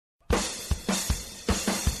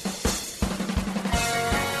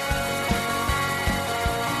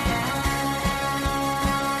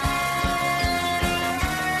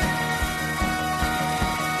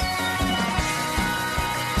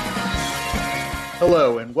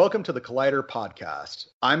Hello, and welcome to the Collider podcast.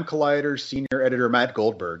 I'm Collider's senior editor, Matt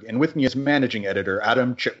Goldberg, and with me is managing editor,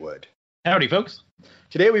 Adam Chitwood. Howdy, folks.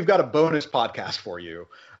 Today, we've got a bonus podcast for you.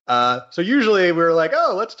 So usually we're like,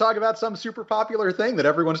 oh, let's talk about some super popular thing that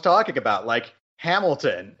everyone's talking about, like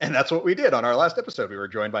Hamilton. And that's what we did on our last episode. We were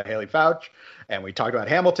joined by Haley Fouch, and we talked about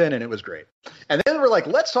Hamilton, and it was great. And then we're like,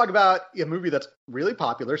 let's talk about a movie that's really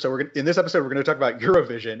popular. So in this episode, we're going to talk about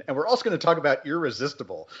Eurovision, and we're also going to talk about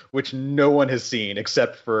Irresistible, which no one has seen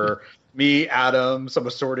except for me, Adam, some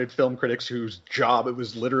assorted film critics whose job it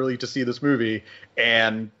was literally to see this movie,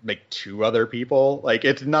 and make two other people. Like,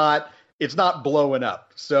 it's not blowing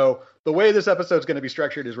up. So the way this episode is going to be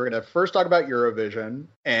structured is we're going to first talk about Eurovision,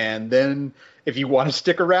 and then if you want to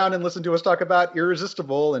stick around and listen to us talk about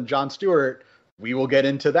Irresistible and Jon Stewart, we will get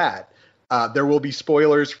into that. There will be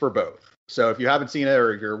spoilers for both. So if you haven't seen it,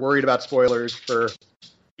 or if you're worried about spoilers for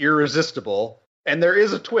Irresistible, and there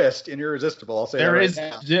is a twist in Irresistible, I'll say there that is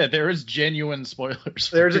right now. Yeah, there is genuine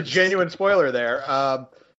spoilers. There's a genuine spoiler there.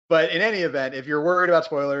 But in any event, if you're worried about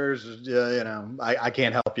spoilers, I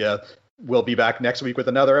can't help you. We'll be back next week with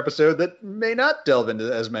another episode that may not delve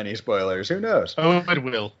into as many spoilers. Who knows? Oh, it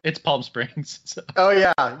will. It's Palm Springs. So. Oh,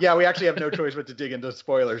 yeah. Yeah, we actually have no choice but to dig into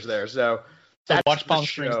spoilers there. So watch Palm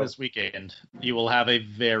Springs this weekend. You will have a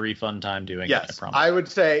very fun time doing it, I promise. I would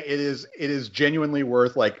say it is genuinely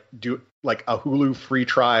worth a Hulu free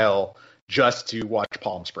trial just to watch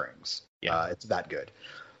Palm Springs. Yeah. It's that good.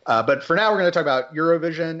 But for now, we're going to talk about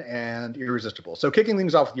Eurovision and Irresistible. So kicking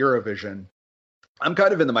things off with Eurovision, I'm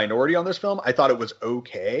kind of in the minority on this film. I thought it was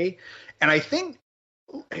okay. And I think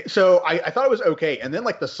so. I thought it was okay. And then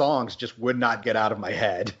the songs just would not get out of my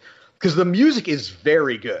head because the music is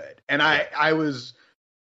very good. And I don't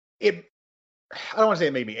want to say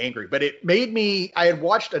it made me angry, but it made me, I had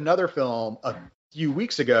watched another film a few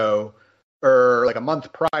weeks ago or a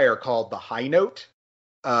month prior called The High Note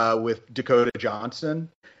with Dakota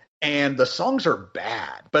Johnson. And the songs are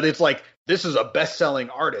bad, but it's this is a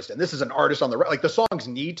best-selling artist, and this is an artist on the right. The songs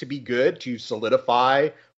need to be good to solidify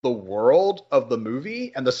the world of the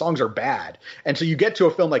movie, and the songs are bad. And so you get to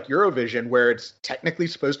a film like Eurovision where it's technically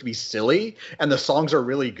supposed to be silly, and the songs are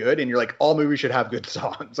really good, and you're like, all movies should have good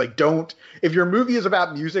songs. If your movie is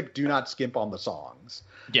about music, do not skimp on the songs.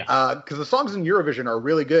 Yeah. Because the songs in Eurovision are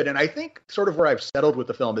really good, and I think sort of where I've settled with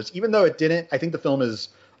the film is, even though I think the film is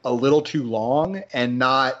a little too long and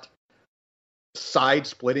not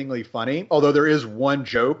side-splittingly funny, although there is one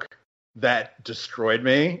joke that destroyed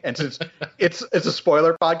me, and since it's a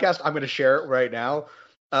spoiler podcast, I'm going to share it right now.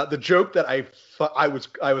 The joke that I was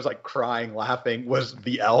crying laughing was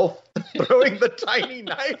the elf throwing the tiny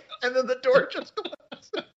knife, and then the door just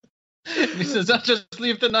closes. He says, "I'll just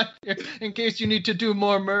leave the knife here in case you need to do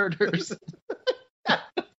more murders."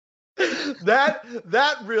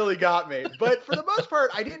 That really got me. But for the most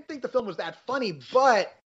part, I didn't think the film was that funny,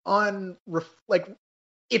 but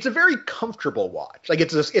it's a very comfortable watch.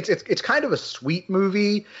 It's kind of a sweet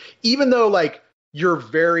movie, even though you're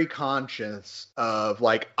very conscious of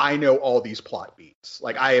I know all these plot beats.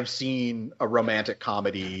 I have seen a romantic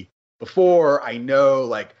comedy before. I know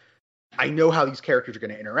how these characters are going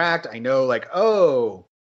to interact. I know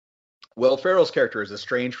Will Ferrell's character is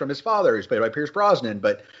estranged from his father, who's played by Pierce Brosnan,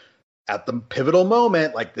 but at the pivotal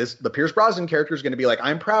moment, the Pierce Brosnan character is going to be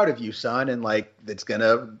I'm proud of you, son, and it's going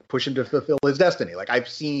to push him to fulfill his destiny. I've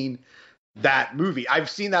seen that movie. I've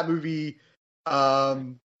seen that movie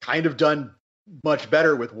kind of done much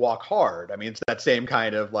better with Walk Hard. I mean, it's that same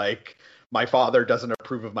kind of my father doesn't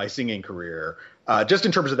approve of my singing career, just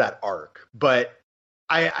in terms of that arc. But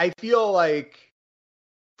I feel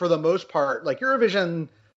for the most part, Eurovision,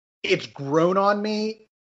 it's grown on me.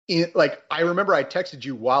 I remember I texted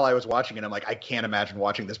you while I was watching it. I'm I can't imagine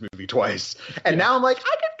watching this movie twice. And now I'm I could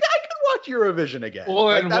watch Eurovision again. Well,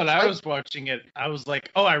 and when I was watching it, I was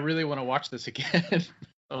oh, I really want to watch this again.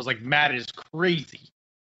 I was Matt is crazy.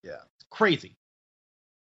 Yeah. Crazy.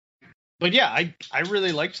 But yeah, I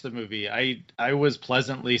really liked the movie. I was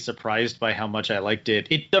pleasantly surprised by how much I liked it.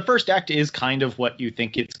 The first act is kind of what you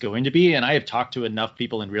think it's going to be, and I have talked to enough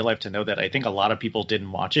people in real life to know that I think a lot of people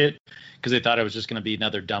didn't watch it because they thought it was just going to be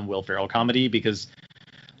another dumb Will Ferrell comedy, because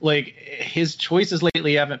his choices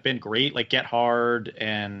lately haven't been great. Get Hard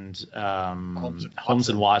and Holmes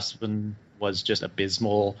and Watson was just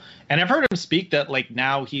abysmal. And I've heard him speak that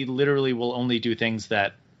now he literally will only do things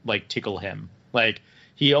that tickle him.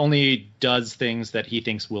 He only does things that he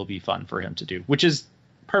thinks will be fun for him to do, which is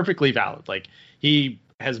perfectly valid. He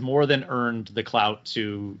has more than earned the clout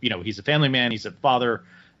to, he's a family man, he's a father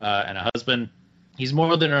and a husband. He's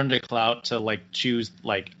more than earned the clout to choose,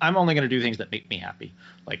 I'm only going to do things that make me happy.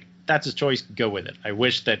 That's his choice. Go with it. I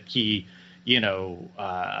wish that he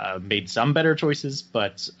made some better choices,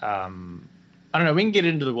 but I don't know. We can get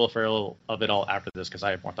into the Will Ferrell of it all after this because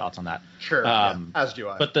I have more thoughts on that. Sure, as do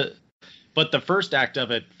I. But the first act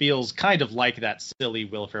of it feels kind of like that silly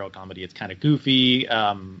Will Ferrell comedy. It's kind of goofy,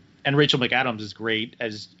 and Rachel McAdams is great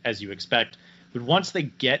as you expect. But once they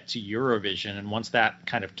get to Eurovision and once that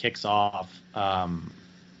kind of kicks off,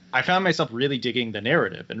 I found myself really digging the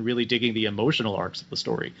narrative and really digging the emotional arcs of the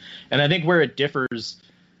story. And I think where it differs,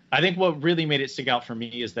 I think what really made it stick out for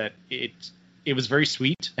me is that it was very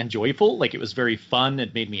sweet and joyful. Like, it was very fun.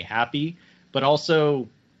 It made me happy, but also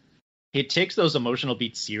it takes those emotional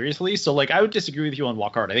beats seriously. So, like, I would disagree with you on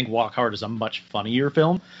Walk Hard. I think Walk Hard is a much funnier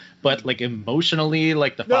film, but like emotionally,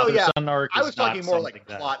 like the father-son arc. I was talking more like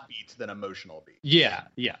plot beats than emotional beats. Yeah.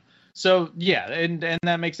 So yeah, and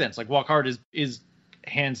that makes sense. Like, Walk Hard is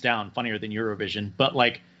hands down funnier than Eurovision, but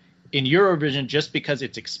like in Eurovision, just because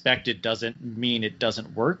it's expected doesn't mean it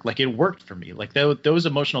doesn't work. Like, it worked for me. Like, those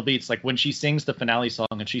emotional beats, like when she sings the finale song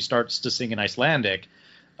and she starts to sing in Icelandic.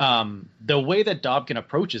 The way that Dobkin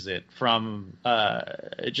approaches it from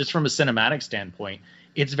just from a cinematic standpoint,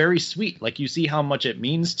 it's very sweet. Like, you see how much it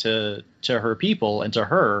means to her people and to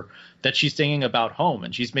her that she's singing about home,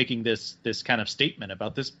 and she's making this kind of statement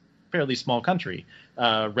about this fairly small country,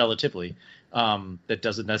 relatively, that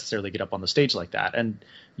doesn't necessarily get up on the stage like that. And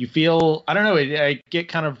you feel, I don't know, I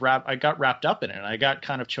got wrapped up in it, and I got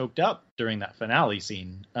kind of choked up during that finale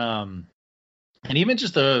scene. And even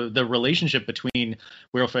just the relationship between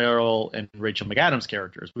Will Ferrell and Rachel McAdams'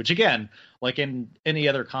 characters, which, again, like in any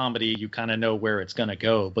other comedy, you kind of know where it's going to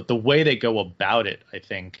go. But the way they go about it, I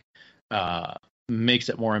think, makes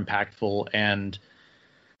it more impactful. And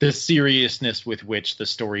the seriousness with which the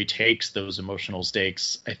story takes those emotional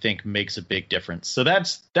stakes, I think, makes a big difference. So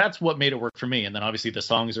that's what made it work for me. And then obviously the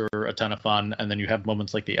songs are a ton of fun. And then you have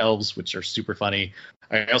moments like the elves, which are super funny.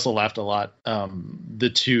 I also laughed a lot the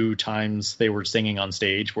two times they were singing on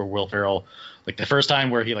stage where Will Ferrell, like the first time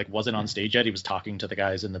where he like wasn't on stage yet, he was talking to the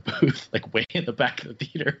guys in the booth, like way in the back of the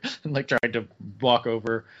theater and like trying to walk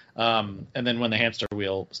over. And then when the hamster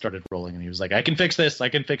wheel started rolling and he was like, I can fix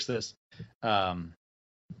this.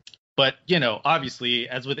 But, obviously,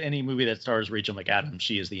 as with any movie that stars Rachel McAdams,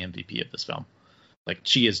 she is the MVP of this film. Like,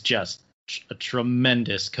 she is just a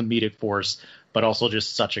tremendous comedic force, but also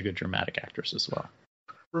just such a good dramatic actress as well.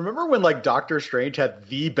 Remember when, like, Doctor Strange had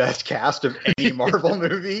the best cast of any Marvel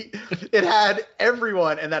movie? It had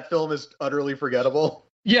everyone, and that film is utterly forgettable.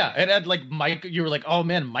 Yeah, it had, like, you were like, oh,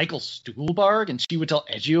 man, Michael Stuhlbarg, and she would tell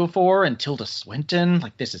Ejiofor and Tilda Swinton.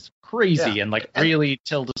 Like, this is crazy. Yeah. And, like, really,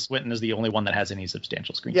 Tilda Swinton is the only one that has any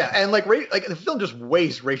substantial screen time. And, like, the film just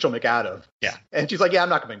wastes Rachel McAdams. Yeah. And she's like, I'm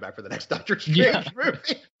not coming back for the next Doctor Strange movie.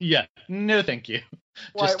 Yeah, no, thank you.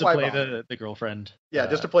 Just to play the girlfriend. Yeah,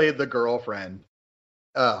 just to play the girlfriend.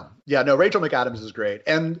 Rachel McAdams is great.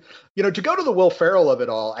 And, to go to the Will Ferrell of it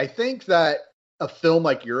all, I think that a film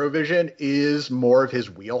like Eurovision is more of his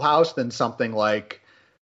wheelhouse than something like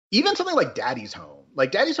Daddy's Home. Like,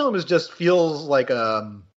 Daddy's Home just feels like,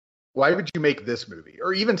 why would you make this movie?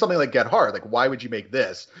 Or even something like Get Hard, like, why would you make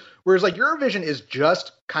this? Whereas, like, Eurovision is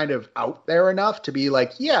just kind of out there enough to be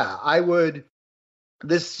like, yeah,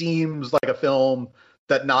 this seems like a film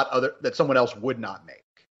that someone else would not make.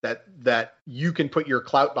 That you can put your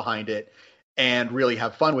clout behind it and really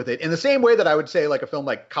have fun with it. In the same way that I would say, like, a film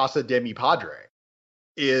like Casa de Mi Padre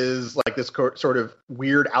is like this sort of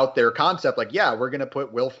weird out there concept. Like, yeah, we're going to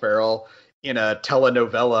put Will Ferrell in a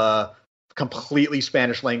telenovela, completely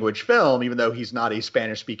Spanish language film, even though he's not a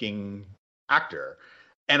Spanish speaking actor.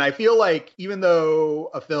 And I feel like even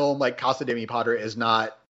though a film like Casa de Mi Padre is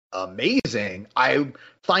not amazing, I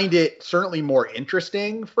find it certainly more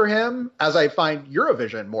interesting for him, as I find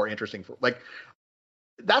Eurovision more interesting for, like,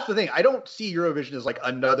 that's the thing. I don't see Eurovision as like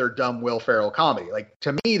another dumb Will Ferrell comedy. Like,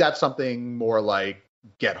 to me, that's something more like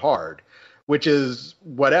Get Hard, which is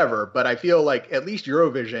whatever. But I feel like at least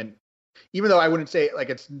Eurovision, even though I wouldn't say, like,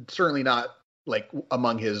 it's certainly not like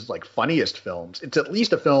among his like funniest films, it's at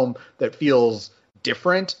least a film that feels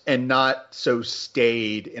different and not so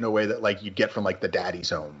staid in a way that like you'd get from like the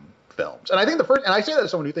Daddy's Home films. And I think and I say that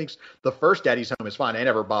as someone who thinks the first Daddy's Home is fine. I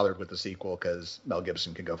never bothered with the sequel because Mel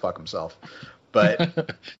Gibson can go fuck himself.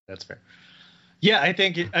 But that's fair. Yeah,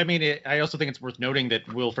 I also think it's worth noting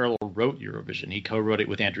that Will Ferrell wrote Eurovision. He co-wrote it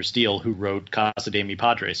with Andrew Steele, who wrote Casa de Mi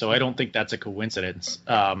Padre. So I don't think that's a coincidence.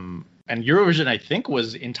 And Eurovision, I think,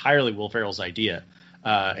 was entirely Will Ferrell's idea.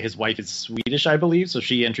 His wife is Swedish, I believe, so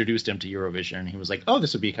she introduced him to Eurovision. And he was like, oh,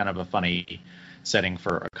 this would be kind of a funny setting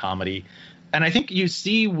for a comedy. And I think you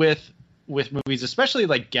see with movies, especially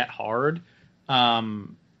like Get Hard,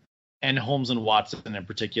 and Holmes and Watson in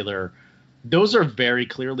particular, those are very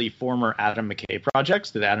clearly former Adam McKay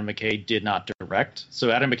projects that Adam McKay did not direct.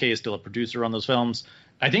 So Adam McKay is still a producer on those films.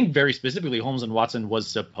 I think very specifically, Holmes and Watson was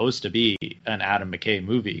supposed to be an Adam McKay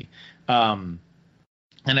movie. And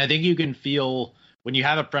I think you can feel when you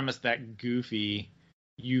have a premise that goofy,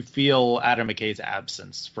 you feel Adam McKay's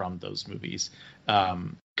absence from those movies.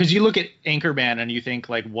 Because you look at Anchorman and you think,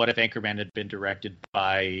 like, what if Anchorman had been directed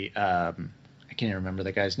by, I can't even remember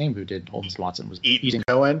the guy's name who did Holmes and Watson. Was Ethan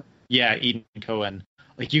Cohen? Yeah, Ethan Cohen.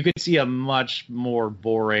 Like, you could see a much more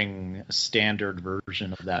boring standard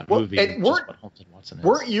version of that movie. And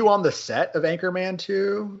weren't you on the set of Anchorman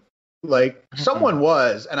too? Like, someone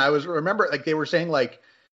was, and I remember, like, they were saying, like,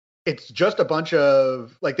 it's just a bunch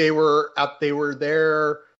of, like, they were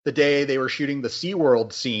there the day they were shooting the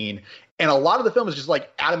SeaWorld scene, and a lot of the film is just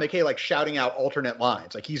like Adam McKay, like, shouting out alternate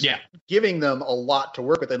lines. Like, he's giving them a lot to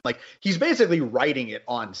work with, and, like, he's basically writing it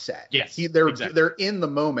on set. Yes, they're in the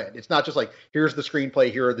moment. It's not just like, here's the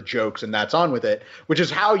screenplay, here are the jokes, and that's on with it. Which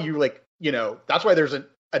is how you, like, you know, that's why there's an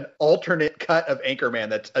alternate cut of Anchorman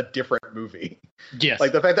that's a different movie. Yes,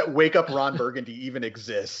 like the fact that Wake Up Ron Burgundy even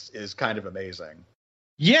exists is kind of amazing.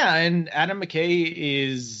 Yeah, and Adam McKay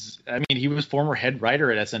is, I mean, he was former head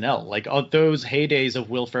writer at SNL. Like, all those heydays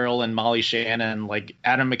of Will Ferrell and Molly Shannon, like,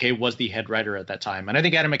 Adam McKay was the head writer at that time. And I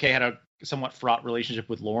think Adam McKay had a somewhat fraught relationship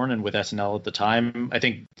with Lorne and with SNL at the time. I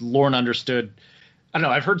think Lorne understood, I don't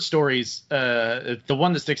know, I've heard stories. The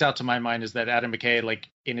one that sticks out to my mind is that Adam McKay, like,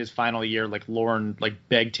 in his final year, like, Lorne, like,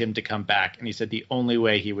 begged him to come back. And he said the only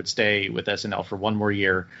way he would stay with SNL for one more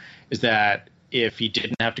year is that if he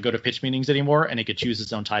didn't have to go to pitch meetings anymore and he could choose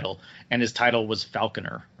his own title. And his title was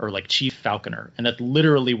Falconer, or like Chief Falconer. And that's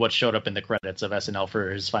literally what showed up in the credits of SNL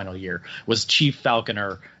for his final year was Chief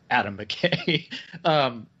Falconer Adam McKay.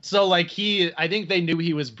 So, like, I think they knew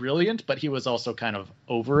he was brilliant, but he was also kind of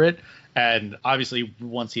over it. And obviously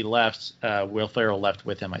once he left, Will Ferrell left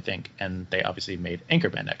with him, I think. And they obviously made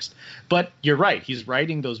Anchorman next. But you're right. He's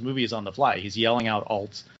writing those movies on the fly. He's yelling out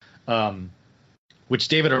alt. Which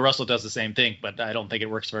David O. Russell does the same thing, but I don't think it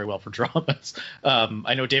works very well for dramas.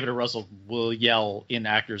 I know David O. Russell will yell in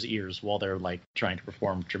actors' ears while they're, like, trying to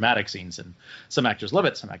perform dramatic scenes, and some actors love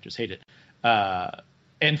it, some actors hate it.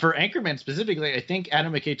 And for Anchorman specifically, I think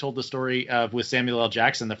Adam McKay told the story of with Samuel L.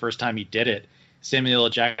 Jackson the first time he did it. Samuel L.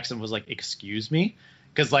 Jackson was like, "Excuse me?"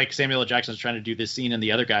 Because, like, Samuel L. Jackson's trying to do this scene, and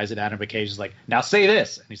the other guys, and Adam McKay is like, "Now say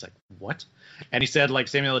this," and he's like, "What?" And he said, like,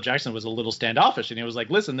 Samuel L. Jackson was a little standoffish, and he was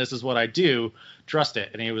like, "Listen, this is what I do. Trust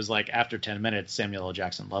it." And he was like, after 10 minutes, Samuel L.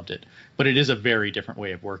 Jackson loved it. But it is a very different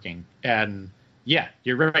way of working. And yeah,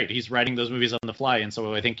 you're right. He's writing those movies on the fly. And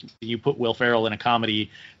so I think you put Will Ferrell in a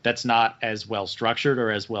comedy that's not as well structured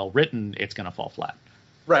or as well written, it's going to fall flat.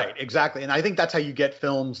 Right, exactly. And I think that's how you get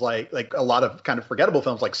films like a lot of kind of forgettable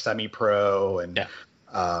films like Semi-Pro and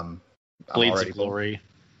Blades of Glory.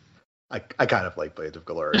 I kind of like Blades of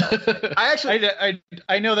Glory. I actually,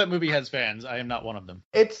 I know that movie has fans. I am not one of them.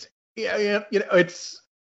 It's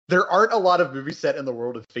there aren't a lot of movies set in the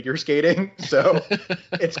world of figure skating, so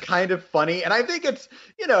it's kind of funny. And I think it's,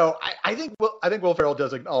 I think Will Ferrell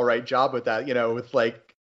does an all right job with that. With,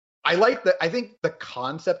 like, I think the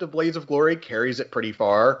concept of Blades of Glory carries it pretty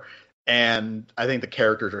far, and I think the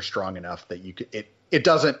characters are strong enough that it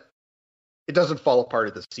doesn't fall apart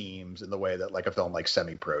at the seams in the way that, like, a film like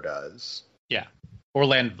Semi-Pro does. Yeah. Or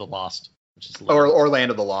Land of the Lost, which is or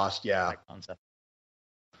Land of the Lost, yeah. Concept.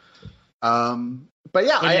 But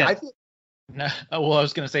yeah, I think. Well, I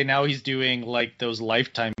was going to say now he's doing, like, those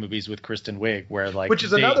Lifetime movies with Kristen Wiig, where, like, which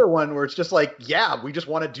is another one where it's just like, yeah, we just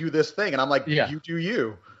want to do this thing, and I'm like, yeah. You do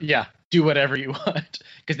you. Yeah, do whatever you want,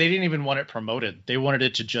 because they didn't even want it promoted. They wanted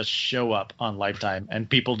it to just show up on Lifetime and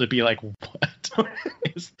people to be like, what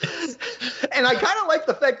is this? And I kind of like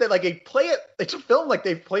the fact that, like, they play it. It's a film like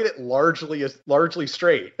they've played it largely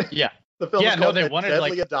straight. Yeah. The film is called they wanted,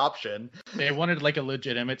 Deadly like, Adoption. They wanted, like, a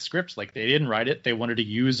legitimate script. Like, they didn't write it. They wanted to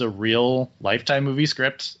use a real Lifetime movie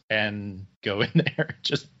script and go in there,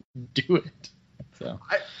 just do it. So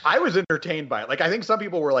I was entertained by it. Like, I think some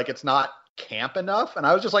people were like, it's not camp enough, and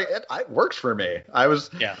I was just like, it works for me. I was,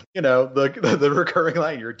 the recurring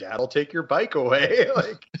line, "Your dad will take your bike away."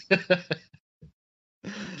 Like,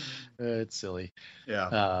 it's silly.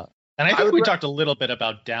 Yeah. And I think we talked a little bit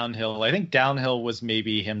about Downhill. I think Downhill was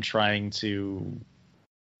maybe him trying to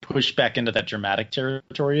push back into that dramatic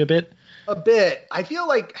territory a bit. A bit. I feel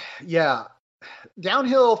like, yeah,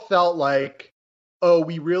 Downhill felt like, oh,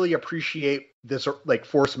 we really appreciate this, like,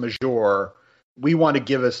 force majeure. We want to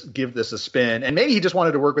give this a spin. And maybe he just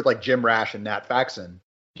wanted to work with, like, Jim Rash and Nat Faxon.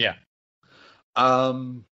 Yeah.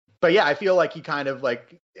 But yeah, I feel like he kind of,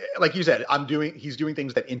 like you said, he's doing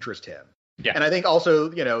things that interest him. Yeah. And I think also,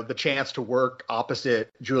 the chance to work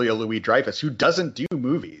opposite Julia Louis-Dreyfus, who doesn't do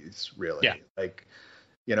movies really. Yeah. Like,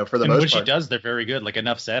 for the and most when part. she does, they're very good. Like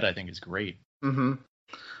Enough Said, I think is great. Mm-hmm.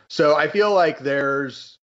 So I feel like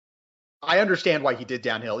I understand why he did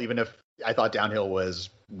Downhill, even if I thought Downhill was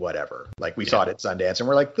whatever. Like we saw it at Sundance and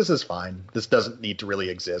we're like, this is fine. This doesn't need to really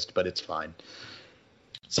exist, but it's fine.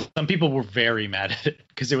 Some people were very mad at it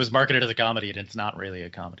because it was marketed as a comedy and it's not really a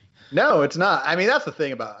comedy. No, it's not. I mean, that's the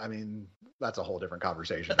thing that's a whole different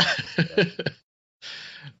conversation.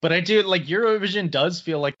 But I do like Eurovision does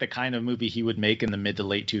feel like the kind of movie he would make in the mid to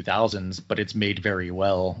late 2000s, but it's made very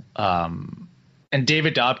well. And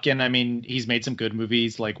David Dobkin, I mean, he's made some good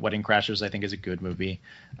movies, like Wedding Crashers, I think is a good movie.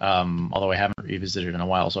 Although I haven't revisited it in a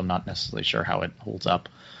while, so I'm not necessarily sure how it holds up.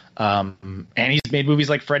 And he's made movies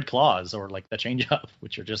like Fred Claus or like The Change Up,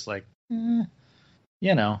 which are just like, can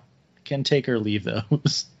take or leave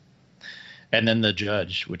those. And then The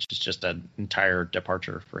Judge, which is just an entire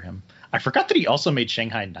departure for him. I forgot that he also made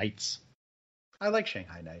Shanghai Nights. I like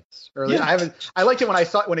Shanghai Nights. I liked it when I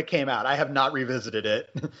saw it when it came out. I have not revisited it.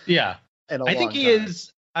 Yeah. I think he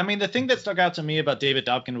is. I mean, the thing that stuck out to me about David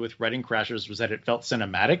Dobkin with Wedding Crashers was that it felt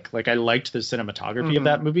cinematic. Like I liked the cinematography of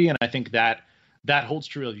that movie, and I think that holds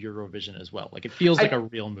true of Eurovision as well. Like it feels like a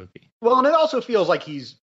real movie. Well, and it also feels like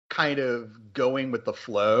he's kind of going with the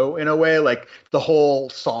flow in a way. Like the whole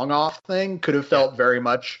song off thing could have felt very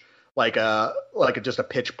much like just a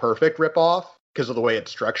Pitch Perfect ripoff because of the way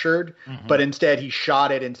it's structured. Mm-hmm. But instead, he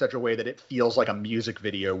shot it in such a way that it feels like a music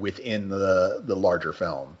video within the larger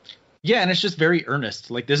film. Yeah, and it's just very earnest.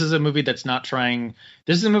 Like this is a movie that's not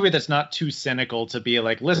too cynical to be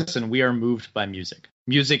like, listen, we are moved by music.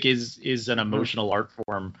 Music is an emotional art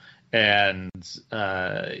form, and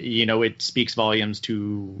it speaks volumes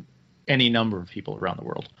to any number of people around the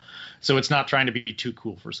world. So it's not trying to be too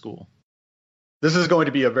cool for school. This is going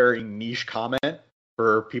to be a very niche comment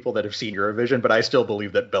for people that have seen Eurovision, but I still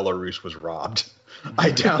believe that Belarus was robbed. I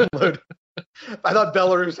thought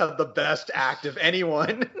Belarus had the best act of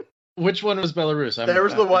anyone. Which one was Belarus?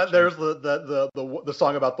 There's the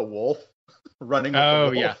song about the wolf running.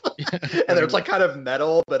 Oh yeah, and there's like kind of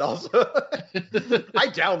metal, but also I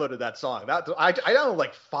downloaded that song. I downloaded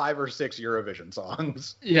like 5 or 6 Eurovision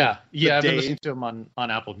songs. Yeah. I've been listening to them on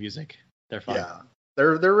Apple Music. They're fun. Yeah,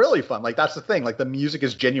 they're really fun. Like that's the thing. Like the music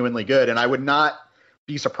is genuinely good, and I would not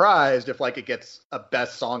be surprised if like it gets a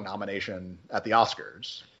Best Song nomination at the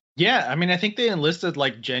Oscars. Yeah, I mean, I think they enlisted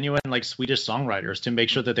like genuine like Swedish songwriters to make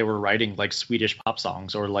sure that they were writing like Swedish pop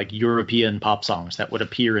songs or like European pop songs that would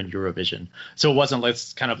appear in Eurovision. So it wasn't like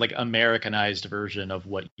kind of like Americanized version of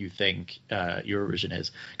what you think Eurovision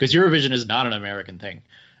is, because Eurovision is not an American thing.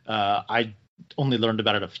 I only learned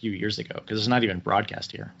about it a few years ago because it's not even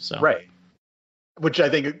broadcast here. So right. Which I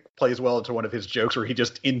think plays well into one of his jokes where he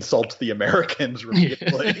just insults the Americans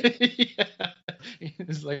repeatedly. Yeah.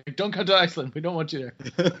 It's like, don't come to Iceland. We don't want you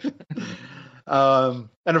there. And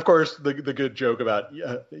of course, the good joke about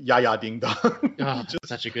Yaya Ding Dong. Oh,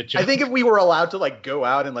 such a good joke. I think if we were allowed to like go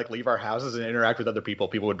out and like leave our houses and interact with other people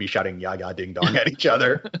would be shouting Yaya Ding Dong at each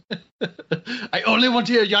other. I only want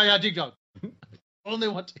to hear Yaya Ding Dong. Only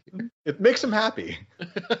want to hear. It makes them happy.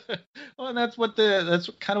 Well, and that's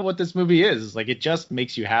kind of what this movie is. Like, it just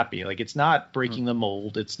makes you happy. Like, it's not breaking the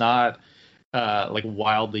mold. It's not like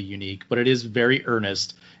wildly unique, but it is very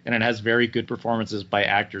earnest, and it has very good performances by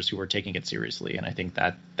actors who are taking it seriously. And I think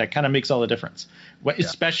that kind of makes all the difference,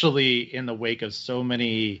 especially in the wake of so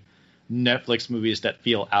many Netflix movies that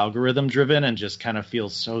feel algorithm driven and just kind of feel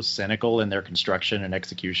so cynical in their construction and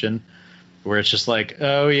execution, where it's just like,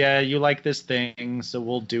 oh yeah, you like this thing, so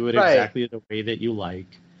we'll do it exactly the way that you like.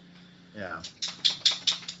 Yeah.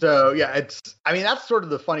 So yeah, that's sort of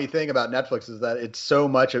the funny thing about Netflix is that it's so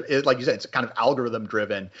much of it, like you said, it's kind of algorithm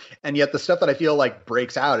driven, and yet the stuff that I feel like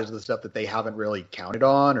breaks out is the stuff that they haven't really counted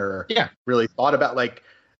on or really thought about. Like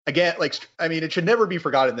again, like it should never be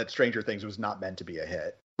forgotten that Stranger Things was not meant to be a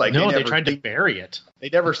hit. Like they tried to bury it. They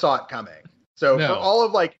never saw it coming. So for all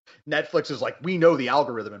of like Netflix is like, we know the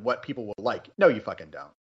algorithm and what people will like. No, you fucking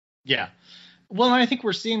don't. Yeah. Well, I think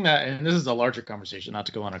we're seeing that, and this is a larger conversation, not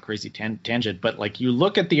to go on a crazy tangent, but like you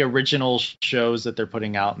look at the original shows that they're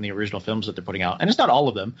putting out and the original films that they're putting out, and it's not all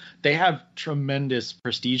of them. They have tremendous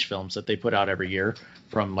prestige films that they put out every year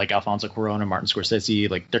from like Alfonso Cuarón and Martin Scorsese.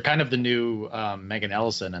 Like they're kind of the new Megan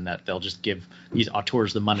Ellison, in that they'll just give these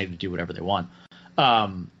auteurs the money to do whatever they want.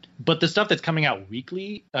 But the stuff that's coming out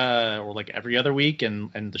weekly or like every other week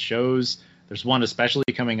and the shows, there's one especially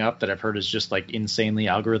coming up that I've heard is just like insanely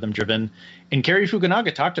algorithm driven. And Cary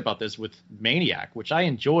Fukunaga talked about this with Maniac, which I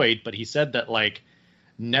enjoyed, but he said that like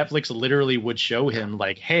Netflix literally would show him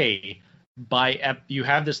like, hey, you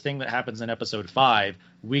have this thing that happens in episode 5.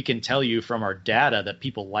 We can tell you from our data that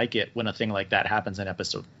people like it when a thing like that happens in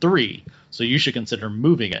episode 3. So you should consider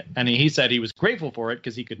moving it. And he said he was grateful for it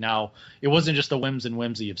because he could now, it wasn't just the whims and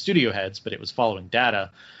whimsy of studio heads, but it was following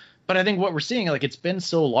data. But I think what we're seeing, like, it's been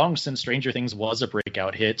so long since Stranger Things was a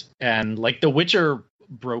breakout hit, and like The Witcher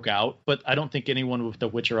broke out, but I don't think anyone with The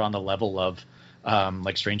Witcher on the level of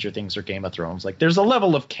like Stranger Things or Game of Thrones. Like, there's a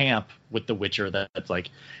level of camp with The Witcher that's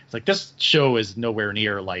like, it's like, this show is nowhere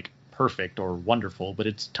near like perfect or wonderful, but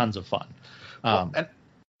it's tons of fun. And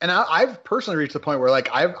I've personally reached the point where like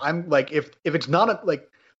I'm like, if it's not like,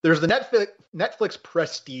 there's the Netflix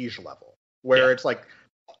prestige level where it's like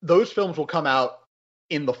those films will come out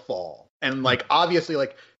in the fall, and like obviously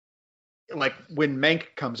like when Mank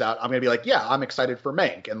comes out, I'm gonna be like, yeah, I'm excited for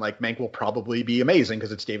Mank, and like Mank will probably be amazing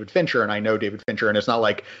because it's David Fincher, and I know David Fincher, and it's not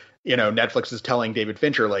like, you know, Netflix is telling David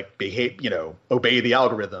Fincher like, behave, you know, obey the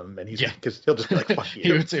algorithm, and because he'll just be like, fuck you.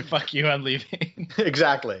 He would say, fuck you, I'm leaving.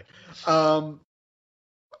 Exactly.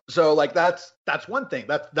 So like that's one thing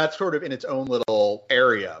that's sort of in its own little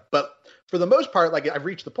area, but for the most part, like I've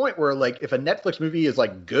reached the point where like if a Netflix movie is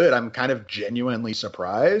like good, I'm kind of genuinely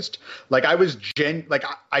surprised. Like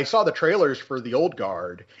I saw the trailers for The Old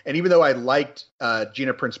Guard, and even though I liked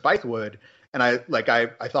Gina Prince Bythewood, and I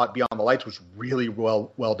thought Beyond the Lights was really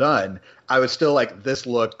well done, I was still like, this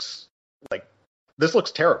looks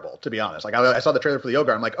terrible, to be honest. Like I saw the trailer for The Old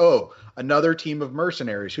Guard, I'm like, oh, another team of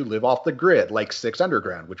mercenaries who live off the grid, like Six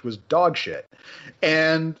Underground, which was dog shit.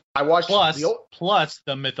 And I watched plus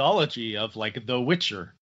the mythology of like The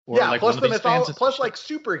Witcher, or like plus the mythology, plus like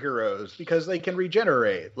superheroes because they can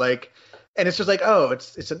regenerate. Like, and it's just like, oh,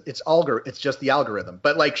 it's just the algorithm.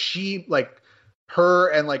 But like her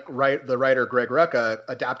and like the writer Greg Rucka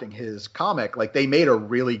adapting his comic, like they made a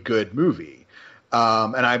really good movie.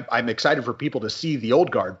 And I'm excited for people to see The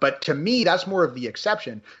Old Guard. But to me, that's more of the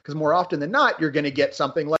exception, because more often than not, you're going to get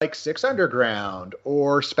something like Six Underground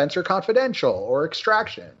or Spencer Confidential or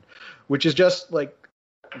Extraction, which is just like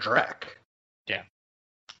Drek. Yeah.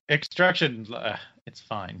 Extraction, it's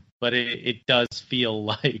fine, but it does feel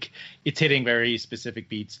like it's hitting very specific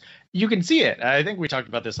beats. You can see it. I think we talked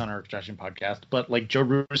about this on our Extraction podcast, but like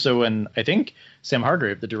Joe Russo and I think Sam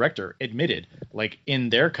Hargrave, the director, admitted, like in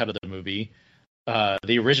their cut of the movie,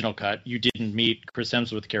 the original cut, you didn't meet Chris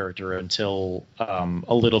Hemsworth's character until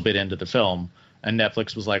a little bit into the film, and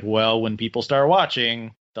Netflix was like, well, when people start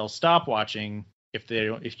watching, they'll stop watching if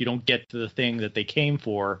you don't get to the thing that they came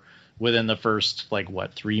for within the first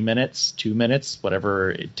 2 minutes,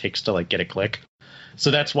 whatever it takes to like get a click.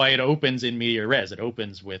 So that's why it opens in media res. It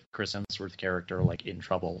opens with Chris Hemsworth's character like in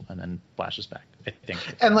trouble and then flashes back, I think.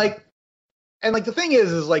 And the thing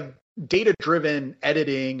is like data-driven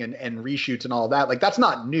editing and reshoots and all that, like that's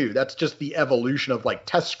not new. That's just the evolution of like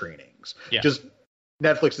test screenings. Yeah. Just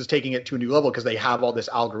Netflix is taking it to a new level because they have all this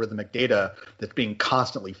algorithmic data that's being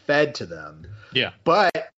constantly fed to them. Yeah.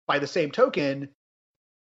 But by the same token,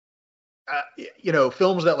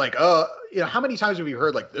 films that like, how many times have you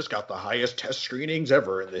heard like this got the highest test screenings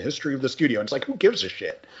ever in the history of the studio? And it's like, who gives a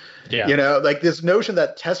shit? Yeah. Like this notion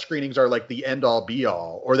that test screenings are like the end all be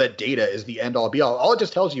all, or that data is the end all be all. All it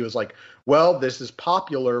just tells you is like, well, this is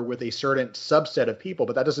popular with a certain subset of people,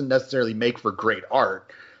 but that doesn't necessarily make for great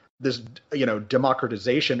art. This,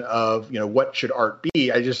 democratization of, what should art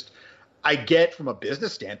be? I get from a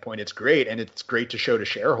business standpoint, it's great, and it's great to show to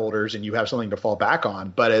shareholders, and you have something to fall back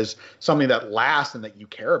on. But as something that lasts and that you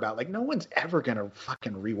care about, like no one's ever gonna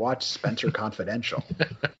fucking rewatch Spencer Confidential.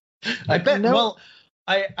 I bet. No. Well,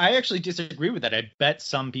 I actually disagree with that. I bet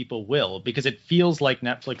some people will, because it feels like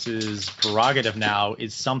Netflix's prerogative now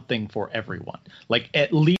is something for everyone. Like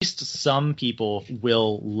at least some people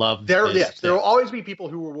will love this. Yes, there will always be people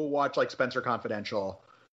who will watch like Spencer Confidential.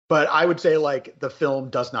 But I would say like the film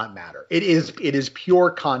does not matter. It is pure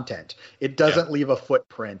content. It doesn't leave a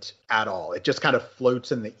footprint at all. It just kind of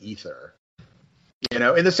floats in the ether. In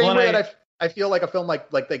the same way that I feel like a film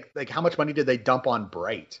like how much money did they dump on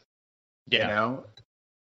Bright? Yeah.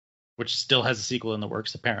 Which still has a sequel in the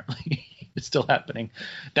works, apparently. It's still happening.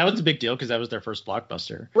 That was a big deal because that was their first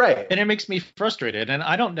blockbuster. Right. And it makes me frustrated. And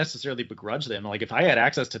I don't necessarily begrudge them. Like if I had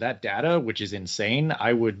access to that data, which is insane,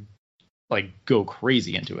 I would go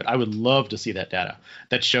crazy into it. I would love to see that data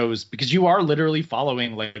that shows, because you are literally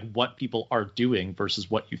following like what people are doing versus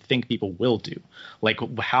what you think people will do, like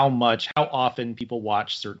how often people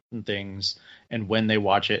watch certain things and when they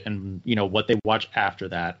watch it and what they watch after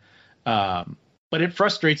that. But it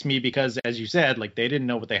frustrates me because, as you said, like they didn't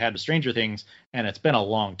know what they had with Stranger Things, and it's been a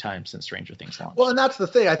long time since Stranger Things launched. Well, and that's the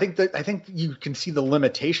thing. I think you can see the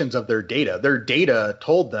limitations of their data. Their data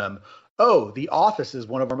told them, oh, The Office is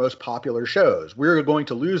one of our most popular shows. We're going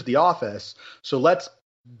to lose The Office, so let's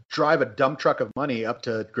drive a dump truck of money up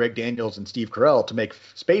to Greg Daniels and Steve Carell to make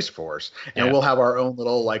Space Force, and we'll have our own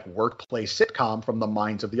little like workplace sitcom from the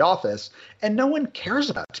minds of The Office, and no one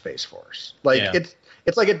cares about Space Force. Like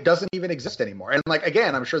it's like it doesn't even exist anymore. And like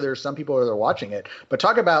again, I'm sure there's some people that are watching it, but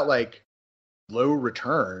talk about like low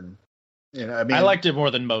return. You know, I mean, I liked it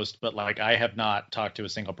more than most, but like I have not talked to a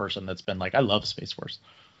single person that's been like, I love Space Force.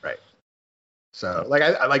 Right. So like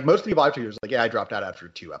I like most people I've talked to was like, yeah, I dropped out after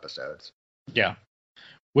 2 episodes. Yeah.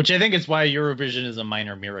 Which I think is why Eurovision is a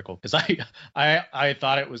minor miracle, because I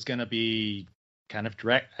thought it was going to be kind of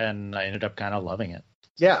direct, and I ended up kind of loving it.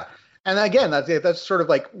 Yeah, and again, that's sort of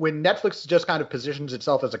like when Netflix just kind of positions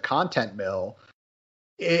itself as a content mill.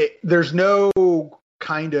 There's no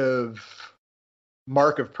kind of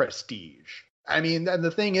mark of prestige. I mean, and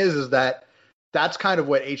the thing is that that's kind of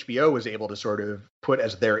what HBO was able to sort of put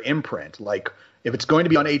as their imprint. Like, if it's going to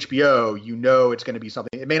be on HBO, you know it's going to be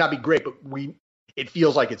something. It may not be great, but it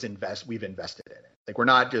feels like we've invested in it. Like, we're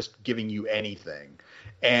not just giving you anything.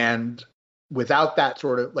 And without that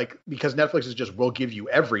sort of like, because Netflix is just, we'll give you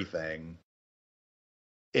everything,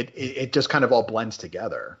 it just kind of all blends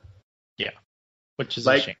together. Yeah. Which is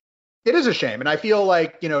like, a shame. It is a shame. And I feel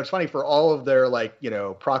like, you know, it's funny for all of their like, you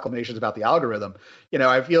know, proclamations about the algorithm, you know,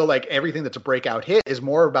 I feel like everything that's a breakout hit is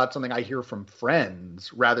more about something I hear from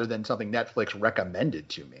friends rather than something Netflix recommended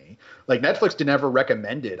to me. Like Netflix never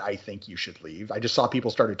recommended, I think you should leave. I just saw people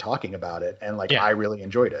started talking about it and like, I really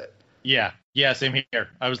enjoyed it. Yeah. Yeah. Same here.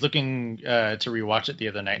 I was looking to rewatch it the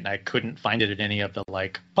other night and I couldn't find it in any of the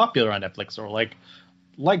like popular on Netflix or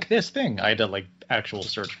like this thing. I had to like actual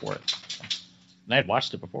search for it. And I had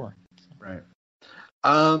watched it before. Right.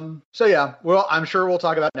 So yeah, well, I'm sure we'll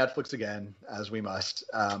talk about Netflix again, as we must.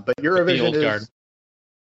 But Eurovision is guard.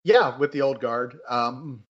 Yeah, with the old guard.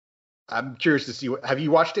 I'm curious to see have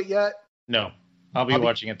you watched it yet? No. I'll be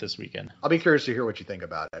watching it this weekend. I'll be curious to hear what you think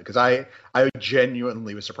about it, because I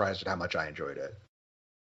genuinely was surprised at how much I enjoyed it.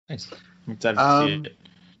 Nice. I'm excited to see it.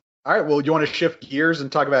 All right, well, you want to shift gears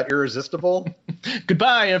and talk about Irresistible?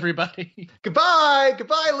 Goodbye, everybody. Goodbye,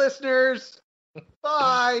 listeners.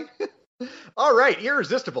 Bye. All right,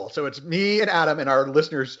 Irresistible. So it's me and Adam and our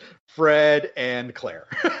listeners, Fred and Claire.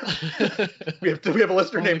 we have a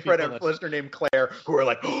listener named Fred and a listener named Claire who are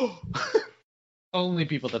like, oh. Only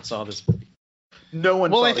people that saw this movie. No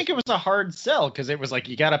one. Well, I think it was a hard sell because it was like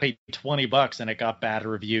you got to pay $20 and it got bad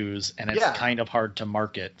reviews and it's kind of hard to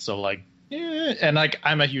market. So like, and like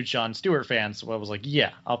I'm a huge Jon Stewart fan, so I was like,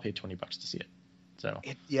 yeah, I'll pay $20 to see it. So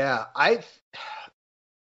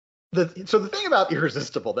So the thing about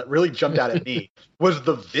Irresistible that really jumped out at me was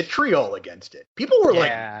the vitriol against it. People were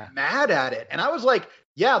like mad at it. And I was like,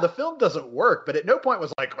 yeah, the film doesn't work, but at no point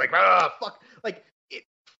was like, fuck, like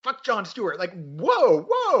fuck Jon Stewart. Like,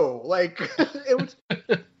 whoa. Like it was,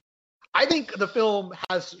 I think the film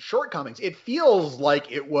has shortcomings. It feels like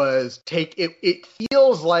it was it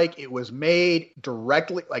feels like it was made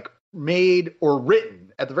directly, like made or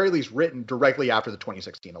written, at the very least written directly after the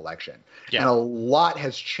 2016 election. Yeah. And a lot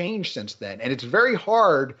has changed since then. And it's very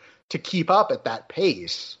hard to keep up at that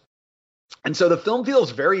pace. And so the film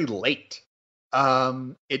feels very late.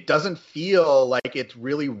 It doesn't feel like it's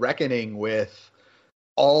really reckoning with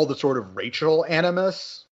all the sort of racial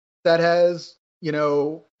animus that has, you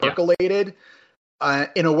know, percolated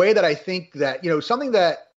in a way that I think that, you know, something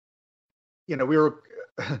that, you know,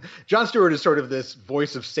 Jon Stewart is sort of this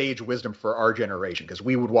voice of sage wisdom for our generation, because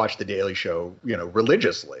we would watch The Daily Show, you know,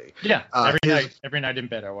 religiously. Yeah, every night in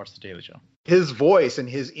bed I watched The Daily Show. His voice and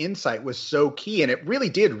his insight was so key, and it really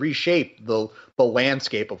did reshape the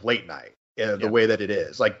landscape of late night, the way that it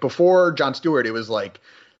is. Like before Jon Stewart, it was like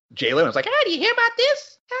Jay Leno was like, "Ah, do you hear about this?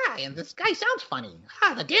 Ah, and this guy sounds funny.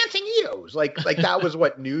 Ah, the dancing Edos." Like that was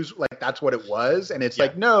what news, like that's what it was. And it's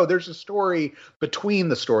like, no, there's a story between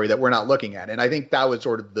the story that we're not looking at. And I think that was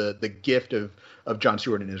sort of the gift of Jon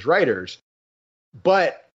Stewart and his writers.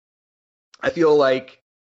 But I feel like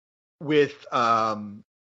with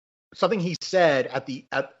something he said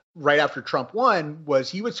right after Trump won was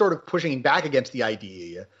he was sort of pushing back against the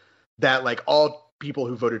idea that like all people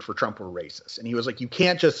who voted for Trump were racist. And he was like, you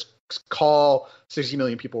can't just call 60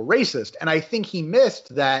 million people racist. And I think he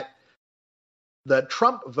missed that the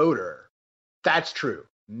Trump voter, that's true.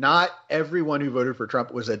 Not everyone who voted for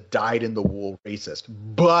Trump was a dyed-in-the-wool racist,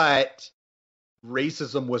 but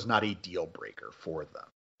racism was not a deal breaker for them.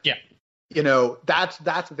 Yeah. You know, that's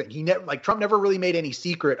the thing. Trump never really made any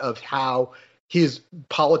secret of how his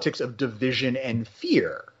politics of division and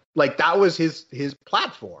fear, like that was his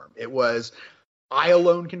platform. It was, I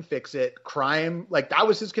alone can fix it. Crime, like that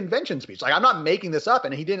was his convention speech. Like I'm not making this up,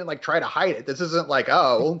 and he didn't like try to hide it. This isn't like,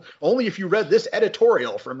 oh, only if you read this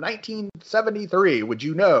editorial from 1973 would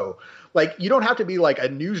you know. Like you don't have to be like a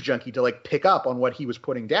news junkie to like pick up on what he was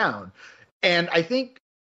putting down. And I think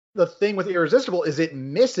the thing with Irresistible is it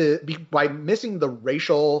misses by missing the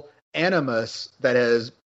racial animus that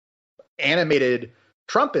has animated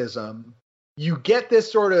Trumpism. You get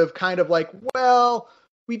this sort of kind of like, well,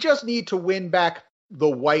 we just need to win back the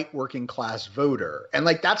white working class voter. And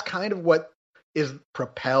like that's kind of what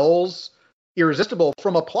propels Irresistible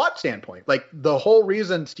from a plot standpoint. Like the whole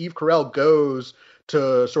reason Steve Carell goes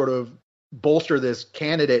to sort of bolster this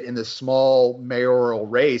candidate in this small mayoral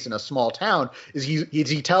race in a small town is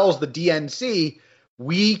he tells the DNC,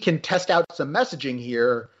 we can test out some messaging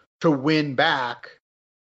here to win back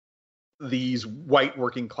these white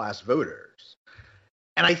working class voters.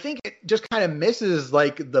 And I think it just kind of misses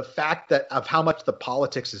like the fact that of how much the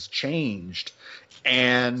politics has changed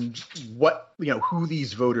and what, you know, who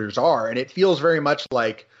these voters are. And it feels very much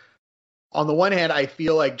like, on the one hand, I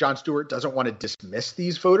feel like Jon Stewart doesn't want to dismiss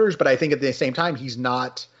these voters, but I think at the same time, he's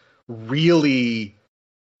not really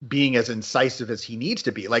being as incisive as he needs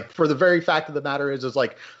to be. Like, for the very fact of the matter is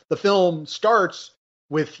like the film starts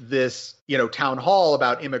with this, you know, town hall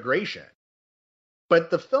about immigration, but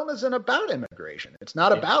the film isn't about immigration. It's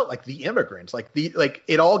not about like the immigrants. Like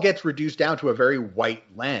it all gets reduced down to a very white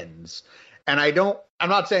lens. And I'm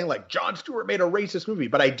not saying like Jon Stewart made a racist movie,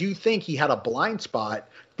 but I do think he had a blind spot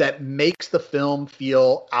that makes the film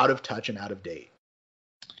feel out of touch and out of date.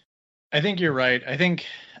 I think you're right.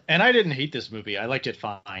 And I didn't hate this movie. I liked it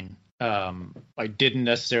fine. I didn't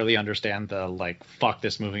necessarily understand the like fuck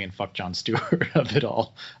this movie and fuck Jon Stewart of it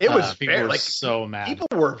all. It was people very, were like, so mad. People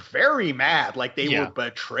were very mad, like they were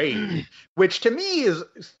betrayed, which to me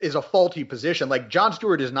is a faulty position. Like Jon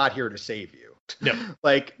Stewart is not here to save you. No.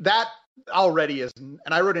 Like that already is, and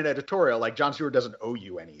I wrote an editorial like Jon Stewart doesn't owe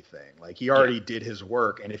you anything. Like he already did his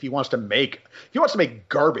work, and if he wants to make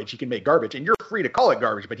garbage, he can make garbage, and you're free to call it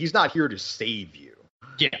garbage, but he's not here to save you.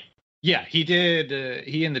 Yeah, he did.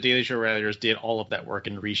 He and the Daily Show writers did all of that work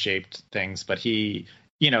and reshaped things. But he,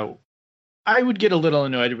 you know, I would get a little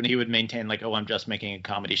annoyed when he would maintain like, oh, I'm just making a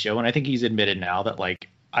comedy show. And I think he's admitted now that like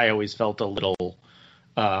I always felt a little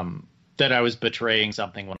that I was betraying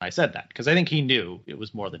something when I said that, because I think he knew it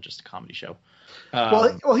was more than just a comedy show.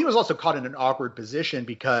 Well, he was also caught in an awkward position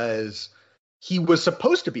because he was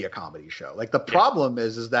supposed to be a comedy show. Like the problem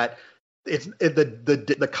is that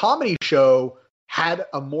the comedy show had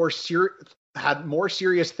more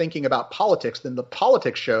serious thinking about politics than the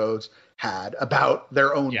politics shows had about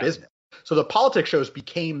their own business. So the politics shows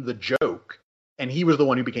became the joke, and he was the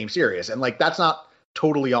one who became serious. And like that's not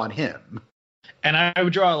totally on him. And I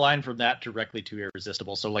would draw a line from that directly to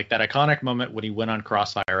Irresistible. So like that iconic moment when he went on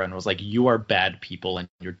Crossfire and was like, you are bad people and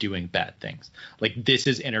you're doing bad things. Like this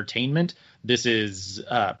is entertainment. This is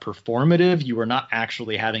performative. You are not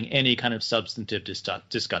actually having any kind of substantive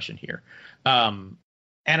discussion here. And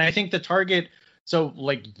I think the target. So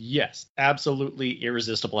like, yes, absolutely.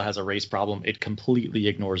 Irresistible has a race problem. It completely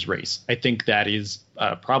ignores race. I think that is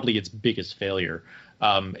probably its biggest failure.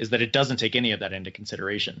 Is that it doesn't take any of that into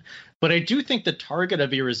consideration. But I do think the target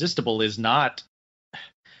of Irresistible is not,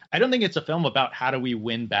 I don't think it's a film about how do we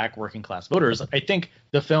win back working class voters. I think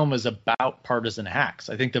the film is about partisan hacks.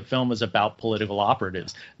 I think the film is about political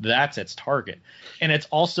operatives. That's its target. And it's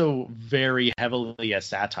also very heavily a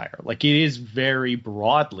satire. Like it is very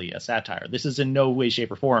broadly a satire. This is in no way,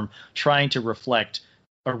 shape, or form trying to reflect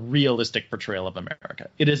a realistic portrayal of America.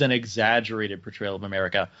 It is an exaggerated portrayal of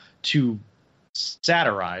America to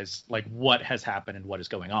satirize like what has happened and what is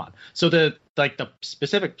going on. So the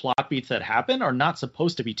specific plot beats that happen are not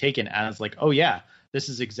supposed to be taken as like, oh yeah, this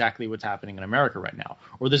is exactly what's happening in America right now,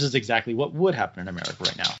 or this is exactly what would happen in America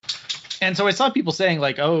right now. And so I saw people saying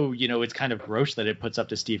like, oh, you know, it's kind of gross that it puts up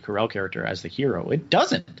the Steve Carell character as the hero. It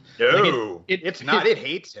doesn't. No, it's not. It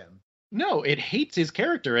hates him. No, it hates his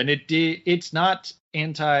character, and it's not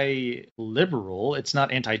anti-liberal, it's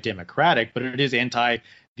not anti-democratic, but it is anti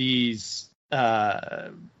these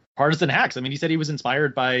partisan hacks. I mean, he said he was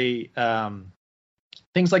inspired by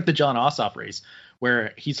things like the John Ossoff race,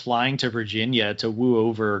 where he's flying to Virginia to woo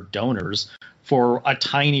over donors for a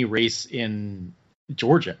tiny race in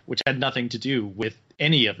Georgia, which had nothing to do with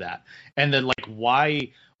any of that. And then like, why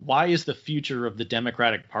is the future of the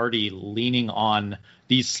Democratic Party leaning on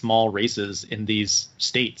these small races in these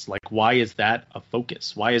states? Like, why is that a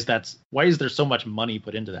focus? Why is there so much money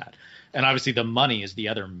put into that? And obviously the money is the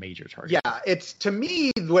other major target. Yeah, it's, to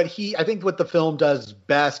me, I think what the film does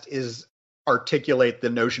best is articulate the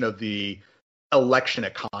notion of the election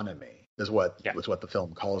economy. is what the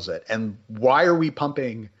film calls it. And why are we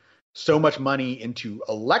pumping so much money into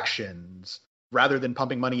elections rather than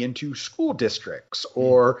pumping money into school districts?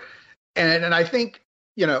 Or and I think,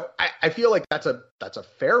 I feel like that's a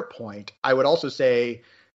fair point. I would also say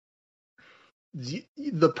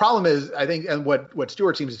the problem is, I think, and what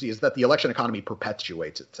Stewart seems to see, is that the election economy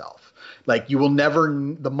perpetuates itself. Like,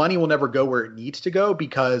 the money will never go where it needs to go,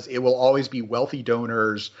 because it will always be wealthy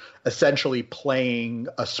donors essentially playing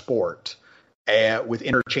a sport with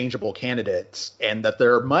interchangeable candidates, and that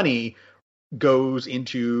their money goes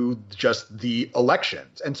into just the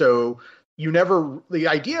elections. And so the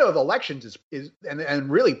idea of elections is and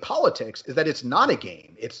really politics is that it's not a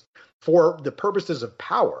game. It's for the purposes of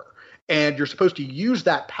power. And you're supposed to use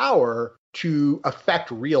that power to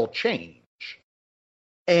affect real change.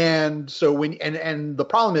 And so and the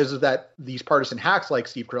problem is that these partisan hacks like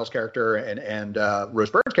Steve Carell's character and Rose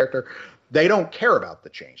Byrne's character, they don't care about the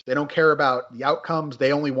change. They don't care about the outcomes.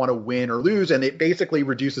 They only want to win or lose. And it basically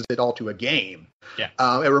reduces it all to a game. Yeah.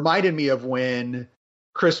 It reminded me of when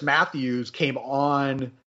Chris Matthews came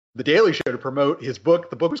on The Daily Show to promote his book.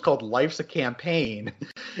 The book was called Life's a Campaign.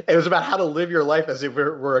 It was about how to live your life as if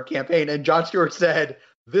it were a campaign. And Jon Stewart said,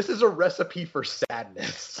 "This is a recipe for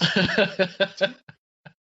sadness."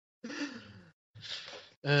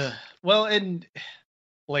 Well, and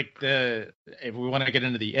like if we want to get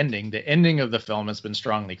into the ending of the film has been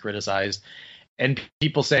strongly criticized. And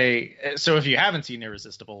people say, so if you haven't seen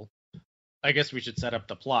Irresistible, I guess we should set up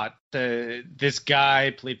the plot. This guy,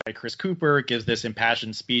 played by Chris Cooper, gives this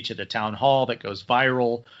impassioned speech at a town hall that goes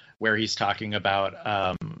viral, where he's talking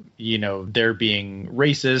about, they're being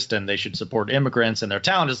racist and they should support immigrants, and their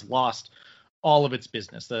town has lost all of its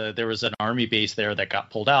business. There was an army base there that got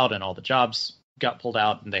pulled out, and all the jobs got pulled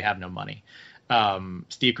out, and they have no money.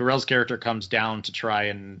 Steve Carell's character comes down to try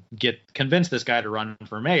and convince this guy to run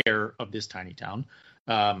for mayor of this tiny town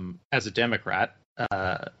as a Democrat.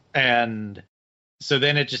 And so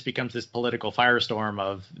then it just becomes this political firestorm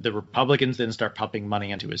of the Republicans then start pumping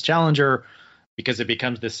money into his challenger, because it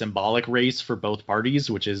becomes this symbolic race for both parties,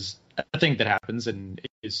 which is a thing that happens and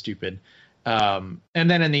is stupid. And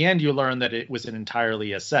then in the end, you learn that it was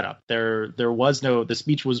entirely a setup. The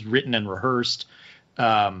speech was written and rehearsed.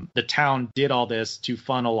 The town did all this to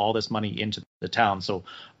funnel all this money into the town. So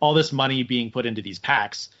all this money being put into these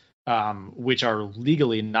PACs, which are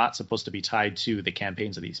legally not supposed to be tied to the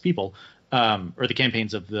campaigns of these people, or the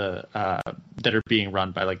campaigns of that are being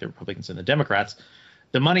run by like the Republicans and the Democrats.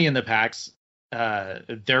 The money in the PACs,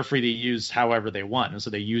 they're free to use however they want. And so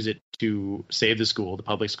they use it to save the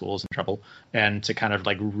public schools in trouble, and to kind of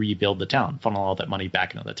like rebuild the town, funnel all that money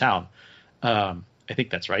back into the town. I think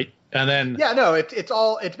that's right. And then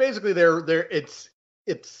it's basically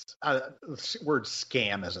word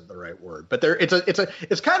scam isn't the right word, but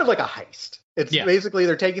it's kind of like a heist. It's basically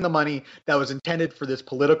they're taking the money that was intended for this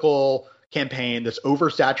political campaign, this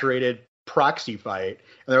oversaturated proxy fight,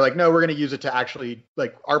 and they're like, no, we're going to use it to actually,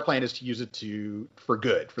 like, our plan is to use it for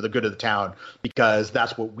the good of the town, because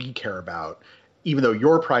that's what we care about, even though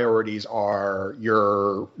your priorities are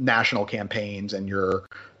your national campaigns and your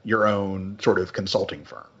own sort of consulting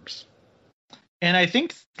firms. And I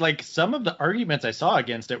think like some of the arguments I saw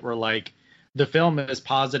against it were like, the film is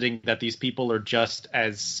positing that these people are just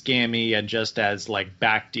as scammy and just as like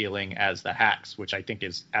backdealing as the hacks, which I think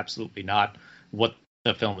is absolutely not what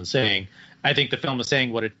the film is saying. I think the film is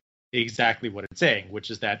saying exactly what it's saying, which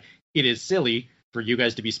is that it is silly for you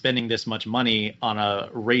guys to be spending this much money on a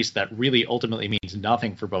race that really ultimately means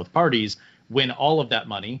nothing for both parties, when all of that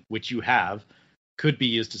money, which you have, could be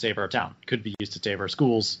used to save our town, could be used to save our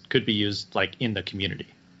schools, could be used like in the community.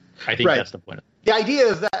 I think that's the point of it. The idea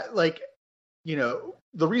is that, like,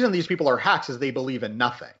 the reason these people are hacks is they believe in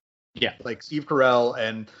nothing. Yeah. Like Steve Carell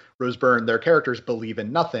and Rose Byrne, their characters believe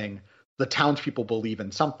in nothing. The townspeople believe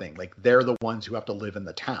in something. Like, they're the ones who have to live in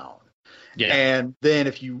the town. Yeah. And then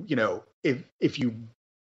if you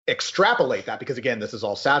extrapolate that, because again, this is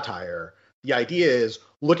all satire, the idea is,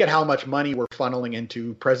 look at how much money we're funneling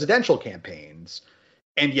into presidential campaigns,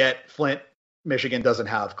 and yet Flint, Michigan doesn't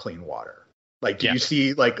have clean water. Like, do you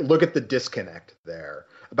see, like, look at the disconnect there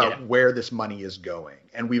about where this money is going.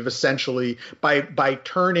 And we've essentially, by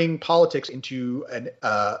turning politics into an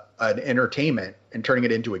entertainment and turning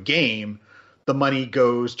it into a game, the money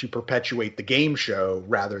goes to perpetuate the game show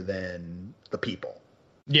rather than the people.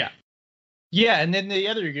 Yeah. Yeah, and then the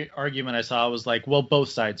other argument I saw was like, well, both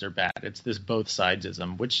sides are bad. It's this both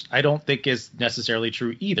sidesism, which I don't think is necessarily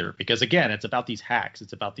true either, because again, it's about these hacks.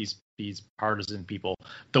 It's about these partisan people.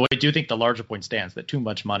 Though I do think the larger point stands that too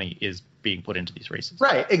much money is being put into these races.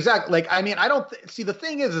 Right, exactly. Like, I mean, I don't see, the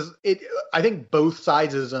thing is I think both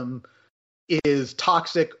sidesism is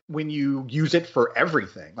toxic when you use it for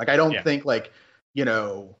everything. Like, I don't think, like, you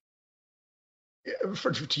know,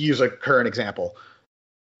 to use a current example,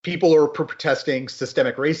 people are protesting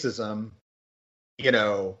systemic racism. You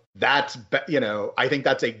know, I think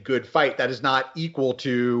that's a good fight. That is not equal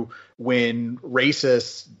to when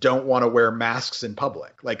racists don't want to wear masks in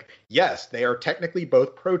public. Like, yes, they are technically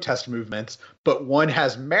both protest movements, but one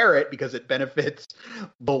has merit because it benefits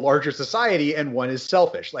the larger society, and one is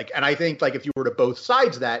selfish. Like, and I think, like, if you were to both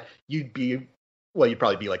sides of that, you'd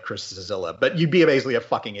probably be like Chris Cizilla, but you'd be basically a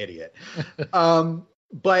fucking idiot.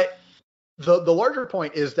 But the larger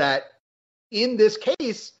point is that in this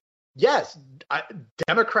case, yes,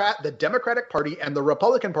 the Democratic Party and the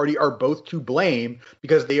Republican Party are both to blame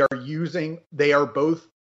because they are both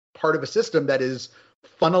part of a system that is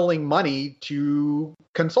funneling money to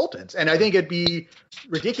consultants. And I think it'd be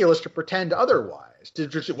ridiculous to pretend otherwise. To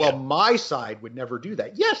just, well, my side would never do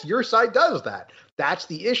that. Yes, your side does that. That's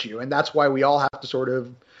the issue. And that's why we all have to sort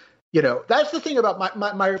of, you know, that's the thing about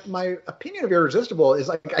my opinion of Irresistible is,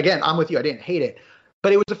 like, again, I'm with you. I didn't hate it,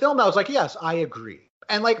 but it was a film that was like, yes, I agree.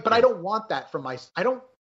 And like, but I don't want that from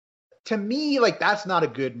to me, like, that's not a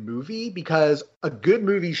good movie, because a good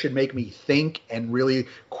movie should make me think and really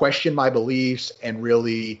question my beliefs and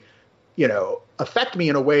really, you know, affect me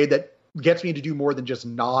in a way that gets me to do more than just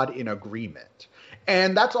nod in agreement.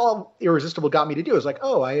 And that's all Irresistible got me to do, is like,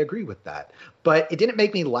 oh, I agree with that. But it didn't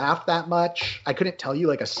make me laugh that much. I couldn't tell you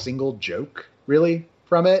like a single joke really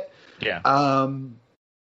from it. Yeah. And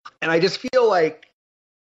I just feel like,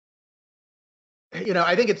 you know,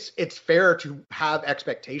 I think it's fair to have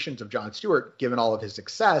expectations of Jon Stewart given all of his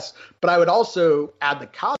success, but I would also add the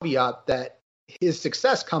caveat that his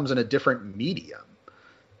success comes in a different medium,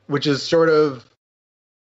 which is sort of,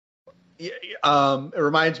 it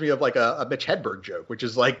reminds me of like a Mitch Hedberg joke, which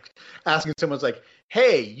is like asking someone's like,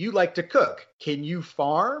 hey, you like to cook, can you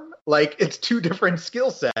farm? Like, it's two different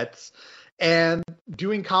skill sets. And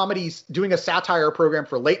doing comedies, doing a satire program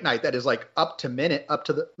for late night that is like not up to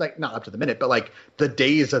the minute, but like the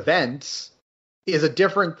day's events, is a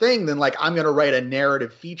different thing than like, I'm going to write a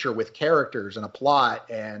narrative feature with characters and a plot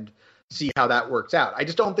and see how that works out. I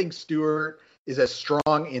just don't think Stewart is as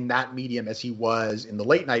strong in that medium as he was in the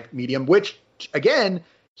late night medium, which, again,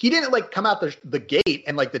 he didn't like come out the gate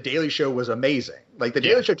and like the Daily Show was amazing. Like the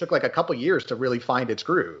Daily Show took like a couple years to really find its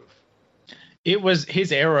groove. It was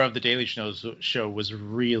his era of the Daily Show was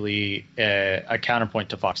really a counterpoint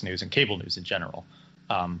to Fox News and cable news in general,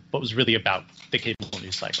 but was really about the cable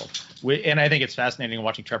news cycle. And I think it's fascinating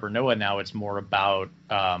watching Trevor Noah now. It's more about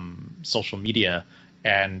social media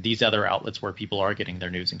and these other outlets where people are getting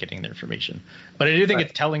their news and getting their information. But I do think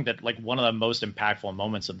it's telling that like one of the most impactful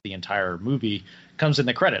moments of the entire movie comes in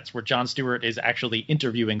the credits, where Jon Stewart is actually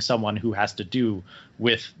interviewing someone who has to do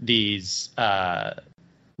with these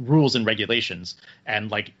rules and regulations, and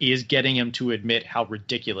like is getting him to admit how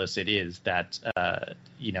ridiculous it is that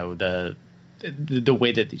you know, the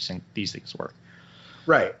way that these things work.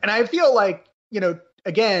 Right. And I feel like, you know,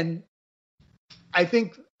 again, I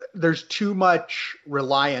think there's too much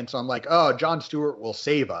reliance on like, oh, Jon Stewart will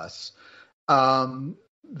save us,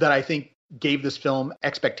 that I think gave this film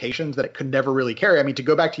expectations that it could never really carry. I mean, to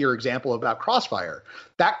go back to your example about Crossfire,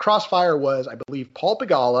 that Crossfire was, I believe, Paul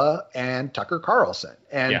Pagala and Tucker Carlson.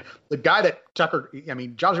 And the guy that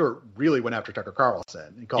Jon Stewart really went after Tucker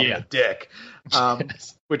Carlson. He called him a dick,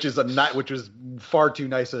 which was far too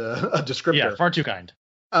nice a descriptor. Yeah, far too kind.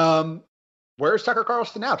 Where's Tucker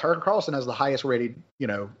Carlson now? Tucker Carlson has the highest rated, you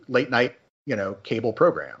know, late night, you know, cable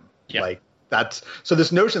program. Yeah. Like, so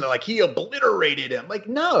this notion that like he obliterated him, like,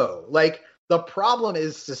 no, like the problem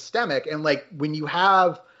is systemic. And like when you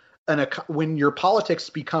have when your politics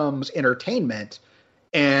becomes entertainment,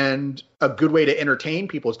 and a good way to entertain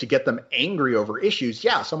people is to get them angry over issues.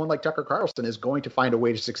 Yeah. Someone like Tucker Carlson is going to find a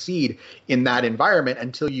way to succeed in that environment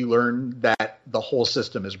until you learn that the whole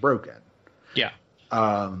system is broken. Yeah.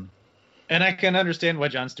 And I can understand why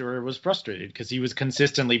Jon Stewart was frustrated, because he was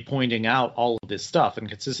consistently pointing out all of this stuff and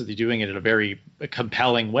consistently doing it in a very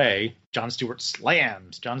compelling way. Jon Stewart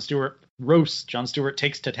slams, Jon Stewart roasts, Jon Stewart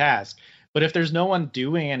takes to task. But if there's no one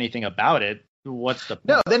doing anything about it, what's the point?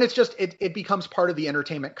 No, then it's just it becomes part of the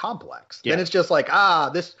entertainment complex. Yeah. Then it's just like,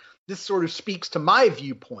 this sort of speaks to my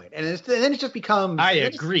viewpoint, and then it just becomes. I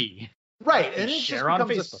agree. Right, and it share on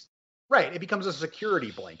Facebook. Right, it becomes a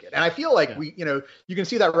security blanket. And I feel like you can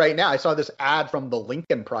see that right now. I saw this ad from the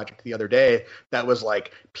Lincoln Project the other day that was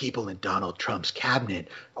like, people in Donald Trump's cabinet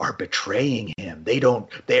are betraying him. They're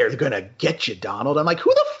going to get you, Donald. I'm like,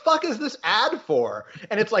 who the fuck is this ad for?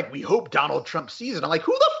 And it's like, we hope Donald Trump sees it. I'm like,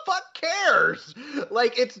 who the fuck cares?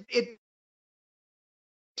 Like,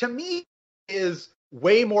 to me, is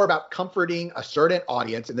way more about comforting a certain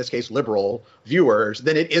audience, in this case, liberal viewers,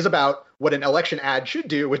 than it is about what an election ad should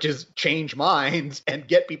do, which is change minds and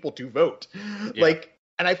get people to vote. Yeah. Like,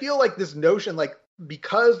 and I feel like this notion, like,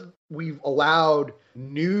 because we've allowed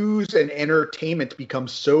news and entertainment to become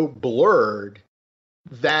so blurred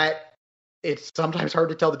that it's sometimes hard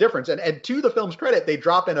to tell the difference. And to the film's credit, they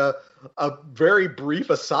drop in a very brief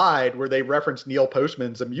aside where they reference Neil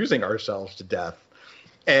Postman's "Amusing Ourselves to Death."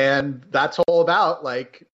 And that's all about,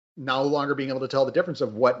 like, no longer being able to tell the difference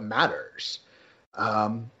of what matters.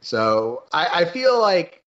 So I feel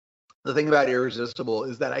like the thing about Irresistible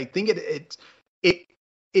is that I think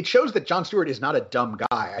it shows that Jon Stewart is not a dumb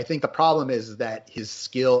guy. I think the problem is that his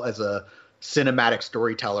skill as a cinematic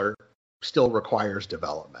storyteller still requires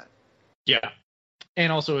development. Yeah.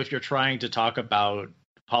 And also, if you're trying to talk about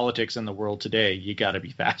politics in the world today, you got to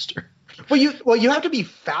be faster. Well, you have to be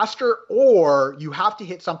faster, or you have to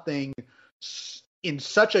hit something in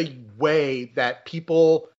such a way that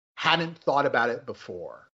people hadn't thought about it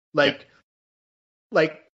before. Like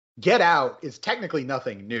Get Out is technically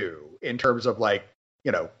nothing new in terms of, like,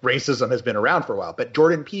 you know, racism has been around for a while, but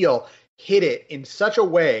Jordan Peele hit it in such a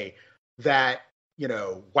way that, you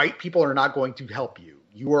know, white people are not going to help you.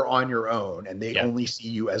 You are on your own, and they only see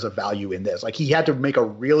you as a value in this. Like, he had to make a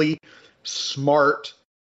really smart,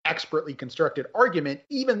 expertly constructed argument,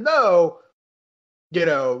 even though, you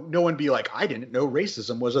know, no one be like, I didn't know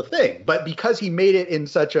racism was a thing. But because he made it in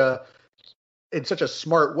such a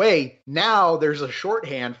smart way, now there's a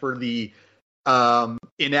shorthand for the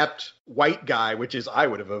inept white guy, which is, I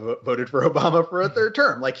would have voted for Obama for a third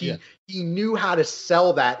term. Like, he knew how to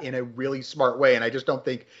sell that in a really smart way. And I just don't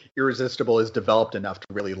think Irresistible is developed enough to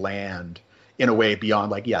really land in a way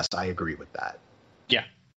beyond, like, yes, I agree with that.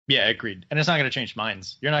 Yeah, agreed. And it's not going to change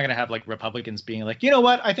minds. You're not going to have, like, Republicans being like, you know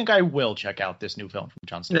what, I think I will check out this new film from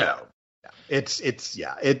Jon Stewart. No.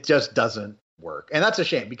 It just doesn't work. And that's a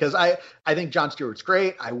shame, because I think Jon Stewart's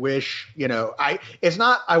great. I wish, you know, it's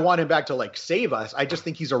not I want him back to, like, save us. I just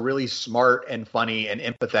think he's a really smart and funny and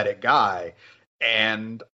empathetic guy.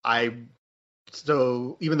 And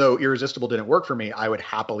so even though Irresistible didn't work for me, I would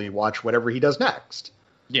happily watch whatever he does next.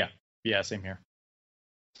 Yeah, same here.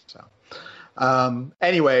 So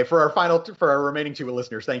anyway, for our remaining two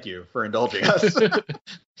listeners, thank you for indulging us.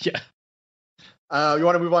 Yeah. You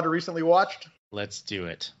want to move on to recently watched? Let's do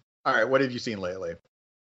it. All right, what have you seen lately?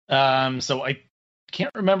 So I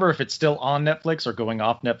can't remember if it's still on Netflix or going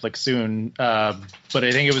off Netflix soon, but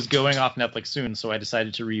I think it was going off Netflix soon, so I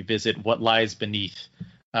decided to revisit What Lies Beneath,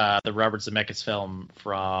 the Robert Zemeckis film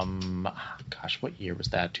from, what year was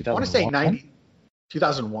that? 2001? I want to say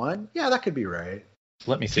 2001? Yeah, that could be right.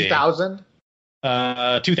 Let me see. 2000?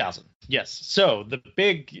 2000. Yes. So the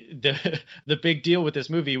big deal with this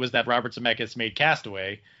movie was that Robert Zemeckis made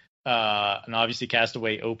Castaway. And obviously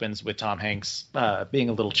Castaway opens with Tom Hanks being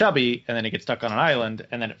a little chubby, and then he gets stuck on an island,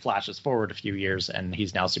 and then it flashes forward a few years, and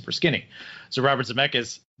he's now super skinny. So Robert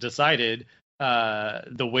Zemeckis decided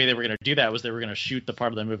the way they were going to do that was they were going to shoot the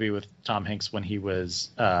part of the movie with Tom Hanks when he was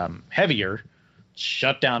heavier,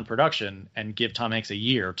 shut down production, and give Tom Hanks a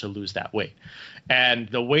year to lose that weight. And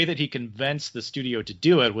the way that he convinced the studio to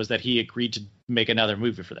do it was that he agreed to make another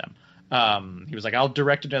movie for them. He was like, I'll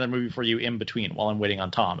direct another movie for you in between while I'm waiting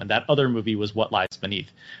on Tom. And that other movie was What Lies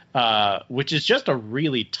Beneath, which is just a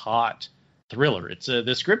really taut thriller.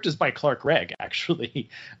 The script is by Clark Gregg, actually,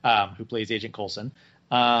 who plays Agent Coulson.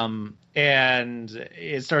 And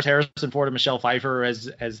it stars Harrison Ford and Michelle Pfeiffer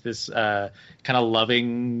as this kind of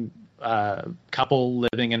loving couple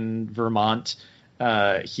living in Vermont.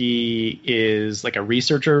 He is like a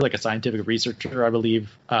researcher, like a scientific researcher, I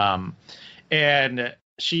believe. And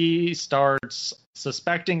she starts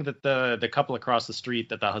suspecting that the couple across the street,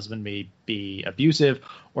 that the husband may be abusive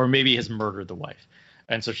or maybe has murdered the wife.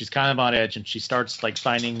 And so she's kind of on edge, and she starts like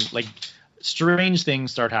finding like strange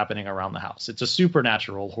things start happening around the house. It's a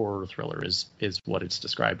supernatural horror thriller is what it's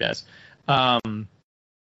described as.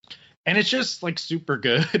 And it's just like super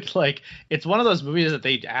good. Like, it's one of those movies that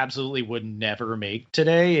they absolutely would never make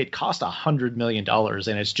today. It cost $100 million,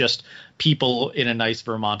 and it's just people in a nice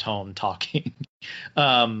Vermont home talking.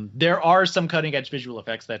 There are some cutting edge visual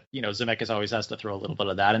effects that, you know, Zemeckis always has to throw a little bit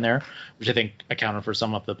of that in there, which I think accounted for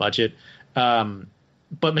some of the budget.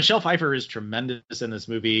 But Michelle Pfeiffer is tremendous in this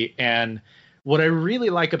movie. And what I really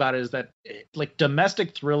like about it is that, like,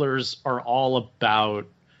 domestic thrillers are all about,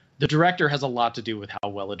 the director has a lot to do with how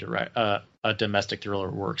well a domestic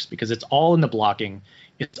thriller works, because it's all in the blocking,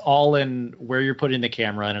 it's all in where you're putting the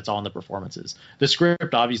camera, and it's all in the performances. The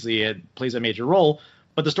script, obviously, it plays a major role,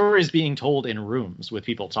 but the story is being told in rooms with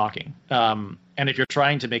people talking. And if you're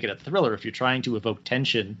trying to make it a thriller, if you're trying to evoke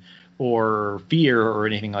tension or fear or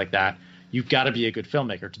anything like that, you've got to be a good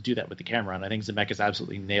filmmaker to do that with the camera. And I think Zemeckis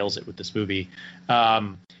absolutely nails it with this movie.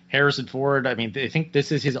 Harrison Ford, I mean, I think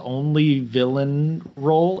this is his only villain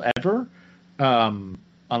role ever.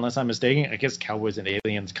 Unless I'm mistaken, I guess Cowboys and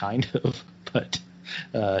Aliens kind of, but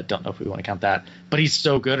don't know if we want to count that. But he's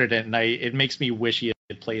so good at it, and it makes me wish he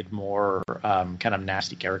had played more kind of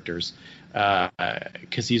nasty characters,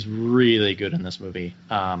 because he's really good in this movie.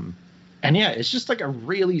 And yeah, it's just like a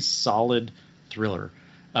really solid thriller,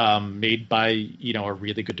 made by a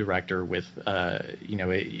really good director with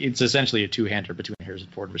it's essentially a two-hander between Harrison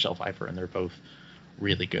Ford and Michelle Pfeiffer, and they're both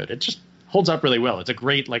really good. It just holds up really well. It's a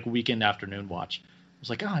great like weekend afternoon watch. I was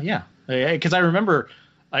like, oh yeah, because I remember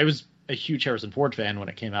I was a huge Harrison Ford fan when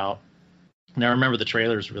it came out, and I remember the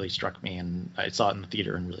trailers really struck me, and I saw it in the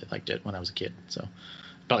theater and really liked it when I was a kid. So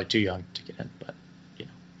probably too young to get in, but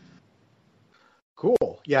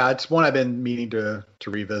Cool. Yeah, it's one I've been meaning to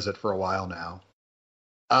revisit for a while now.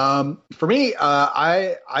 For me,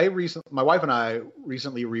 my wife and I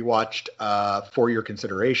recently rewatched For Your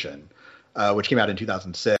Consideration, which came out in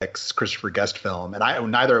 2006, Christopher Guest film,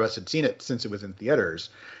 and neither of us had seen it since it was in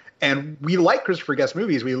theaters. And we like Christopher Guest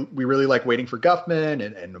movies. We really like Waiting for Guffman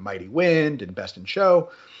and A Mighty Wind and Best in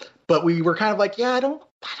Show, but we were kind of like, yeah, I don't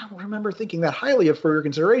remember thinking that highly of For Your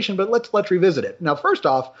Consideration, but let's revisit it. Now, first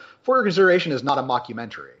off, For Your Consideration is not a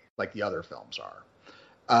mockumentary like the other films are.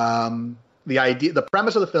 The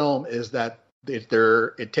premise of the film is that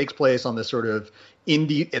it takes place on this sort of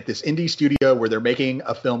indie studio where they're making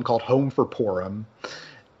a film called Home for Purim,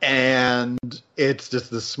 and it's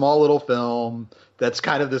just this small little film that's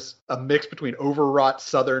kind of a mix between overwrought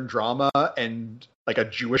Southern drama and like a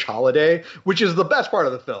Jewish holiday, which is the best part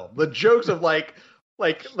of the film. The jokes of like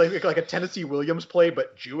a Tennessee Williams play,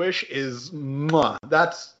 but Jewish is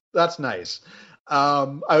that's nice.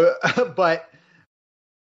 But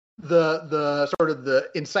the sort of the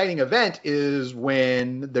inciting event is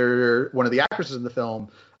when one of the actresses in the film,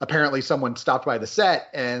 apparently someone stopped by the set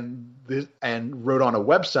and wrote on a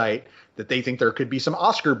website that they think there could be some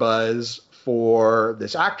Oscar buzz for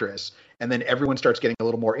this actress. And then everyone starts getting a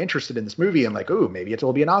little more interested in this movie and like, ooh, maybe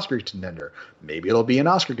it'll be an Oscar contender. Maybe it'll be an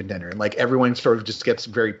Oscar contender. And like everyone sort of just gets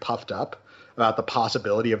very puffed up about the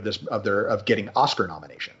possibility of getting Oscar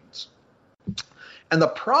nominations. And the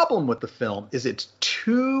problem with the film is it's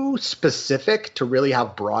too specific to really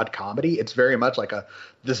have broad comedy. It's very much like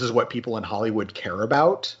this is what people in Hollywood care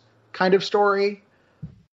about kind of story.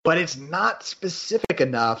 But it's not specific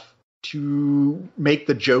enough to make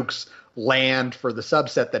the jokes land for the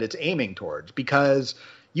subset that it's aiming towards. Because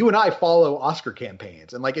you and I follow Oscar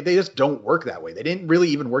campaigns, and like they just don't work that way. They didn't really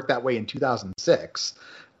even work that way in 2006.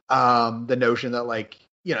 The notion that like,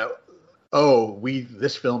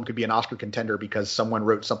 this film could be an Oscar contender because someone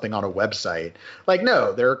wrote something on a website. Like,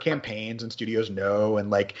 no, there are campaigns and studios know. And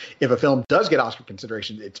like, if a film does get Oscar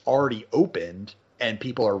consideration, it's already opened and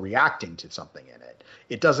people are reacting to something in it.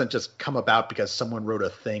 It doesn't just come about because someone wrote a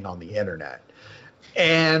thing on the internet.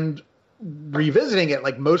 And revisiting it,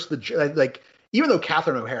 like even though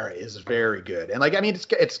Catherine O'Hara is very good, and like, I mean,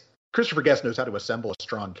 it's Christopher Guest knows how to assemble a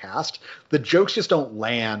strong cast. The jokes just don't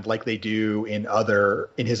land like they do in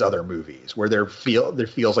his other movies, where there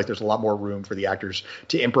feels like there's a lot more room for the actors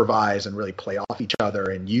to improvise and really play off each other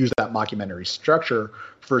and use that mockumentary structure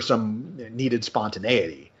for some needed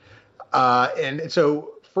spontaneity. And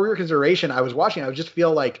so, For Your Consideration, I would just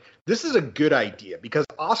feel like this is a good idea because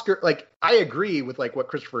Oscar, like, I agree with like what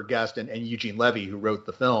Christopher Guest and Eugene Levy, who wrote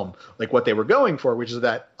the film, like what they were going for, which is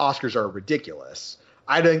that Oscars are ridiculous.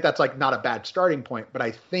 I think that's like not a bad starting point, but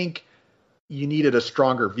I think you needed a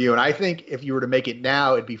stronger view. And I think if you were to make it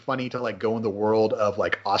now, it'd be funny to like go in the world of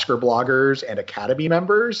like Oscar bloggers and Academy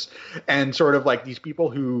members and sort of like these people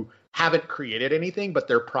who haven't created anything, but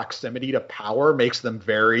their proximity to power makes them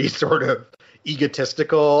very sort of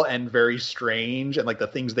egotistical and very strange. And like the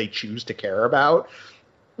things they choose to care about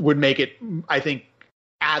would make it, I think,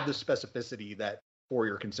 add the specificity that For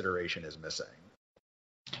Your Consideration is missing.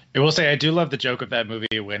 I will say I do love the joke of that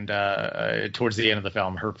movie when towards the end of the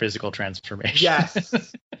film, her physical transformation. Yes.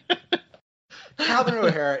 Catherine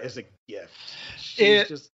O'Hara is a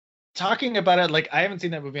gift. Talking about it, like I haven't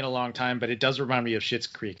seen that movie in a long time, but it does remind me of Schitt's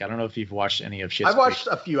Creek. I don't know if you've watched any of Schitt's Creek. I've watched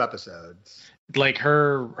a few episodes. Like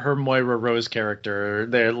her Moira Rose character,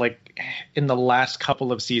 they're like in the last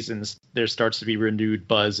couple of seasons, there starts to be renewed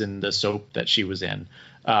buzz in the soap that she was in.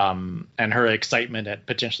 And her excitement at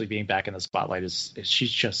potentially being back in the spotlight is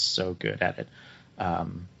she's just so good at it.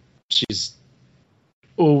 She's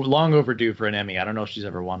long overdue for an Emmy. I don't know if she's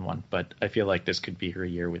ever won one, but I feel like this could be her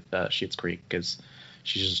year with Schitt's Creek because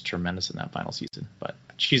she's just tremendous in that final season. But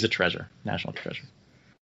she's a treasure, national treasure.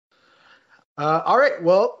 All right.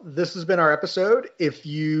 Well, this has been our episode. If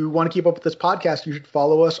you want to keep up with this podcast, you should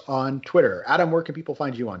follow us on Twitter. Adam, where can people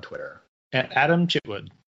find you on Twitter? At Adam Chitwood.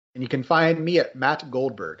 And you can find me at Matt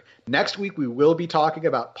Goldberg. Next week, we will be talking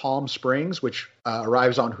about Palm Springs, which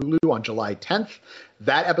arrives on Hulu on July 10th.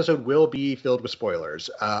 That episode will be filled with spoilers.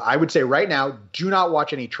 I would say right now, do not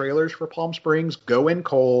watch any trailers for Palm Springs. Go in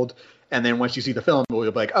cold. And then once you see the film, you'll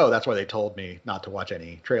be like, oh, that's why they told me not to watch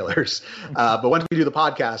any trailers. But once we do the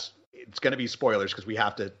podcast, it's going to be spoilers because we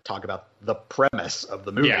have to talk about the premise of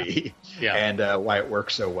the movie and why it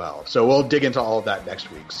works so well. So we'll dig into all of that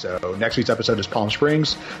next week. So next week's episode is Palm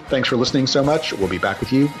Springs. Thanks for listening so much. We'll be back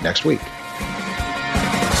with you next week.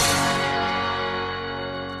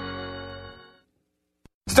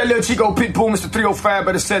 Stay little Chico Pitbull, Mr. 305,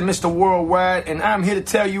 better said Mr. Worldwide, and I'm here to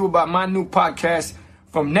tell you about my new podcast,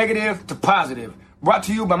 From Negative to Positive, brought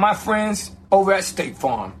to you by my friends over at State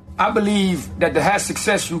Farm. I believe that to have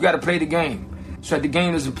success, you got to play the game so that the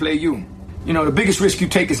game doesn't play you. You know, the biggest risk you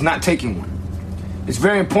take is not taking one. It's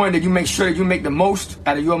very important that you make sure that you make the most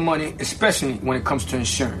out of your money, especially when it comes to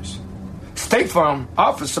insurance. State Farm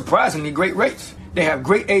offers surprisingly great rates. They have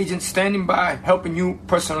great agents standing by helping you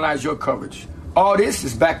personalize your coverage. All this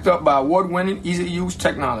is backed up by award-winning, easy-to-use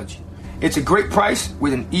technology. It's a great price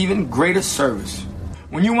with an even greater service.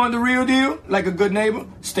 When you want the real deal, like a good neighbor,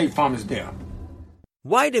 State Farm is there.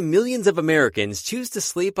 Why do millions of Americans choose to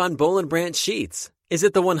sleep on Boll & Branch sheets? Is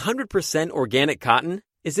it the 100% organic cotton?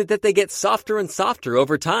 Is it that they get softer and softer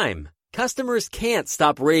over time? Customers can't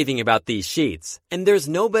stop raving about these sheets, and there's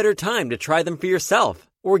no better time to try them for yourself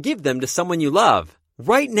or give them to someone you love.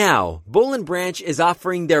 Right now, Boll & Branch is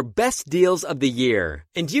offering their best deals of the year,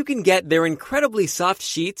 and you can get their incredibly soft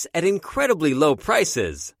sheets at incredibly low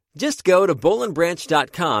prices. Just go to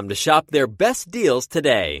bollandbranch.com to shop their best deals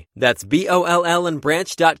today. That's BOLL and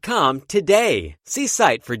branch.com today. See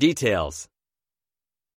site for details.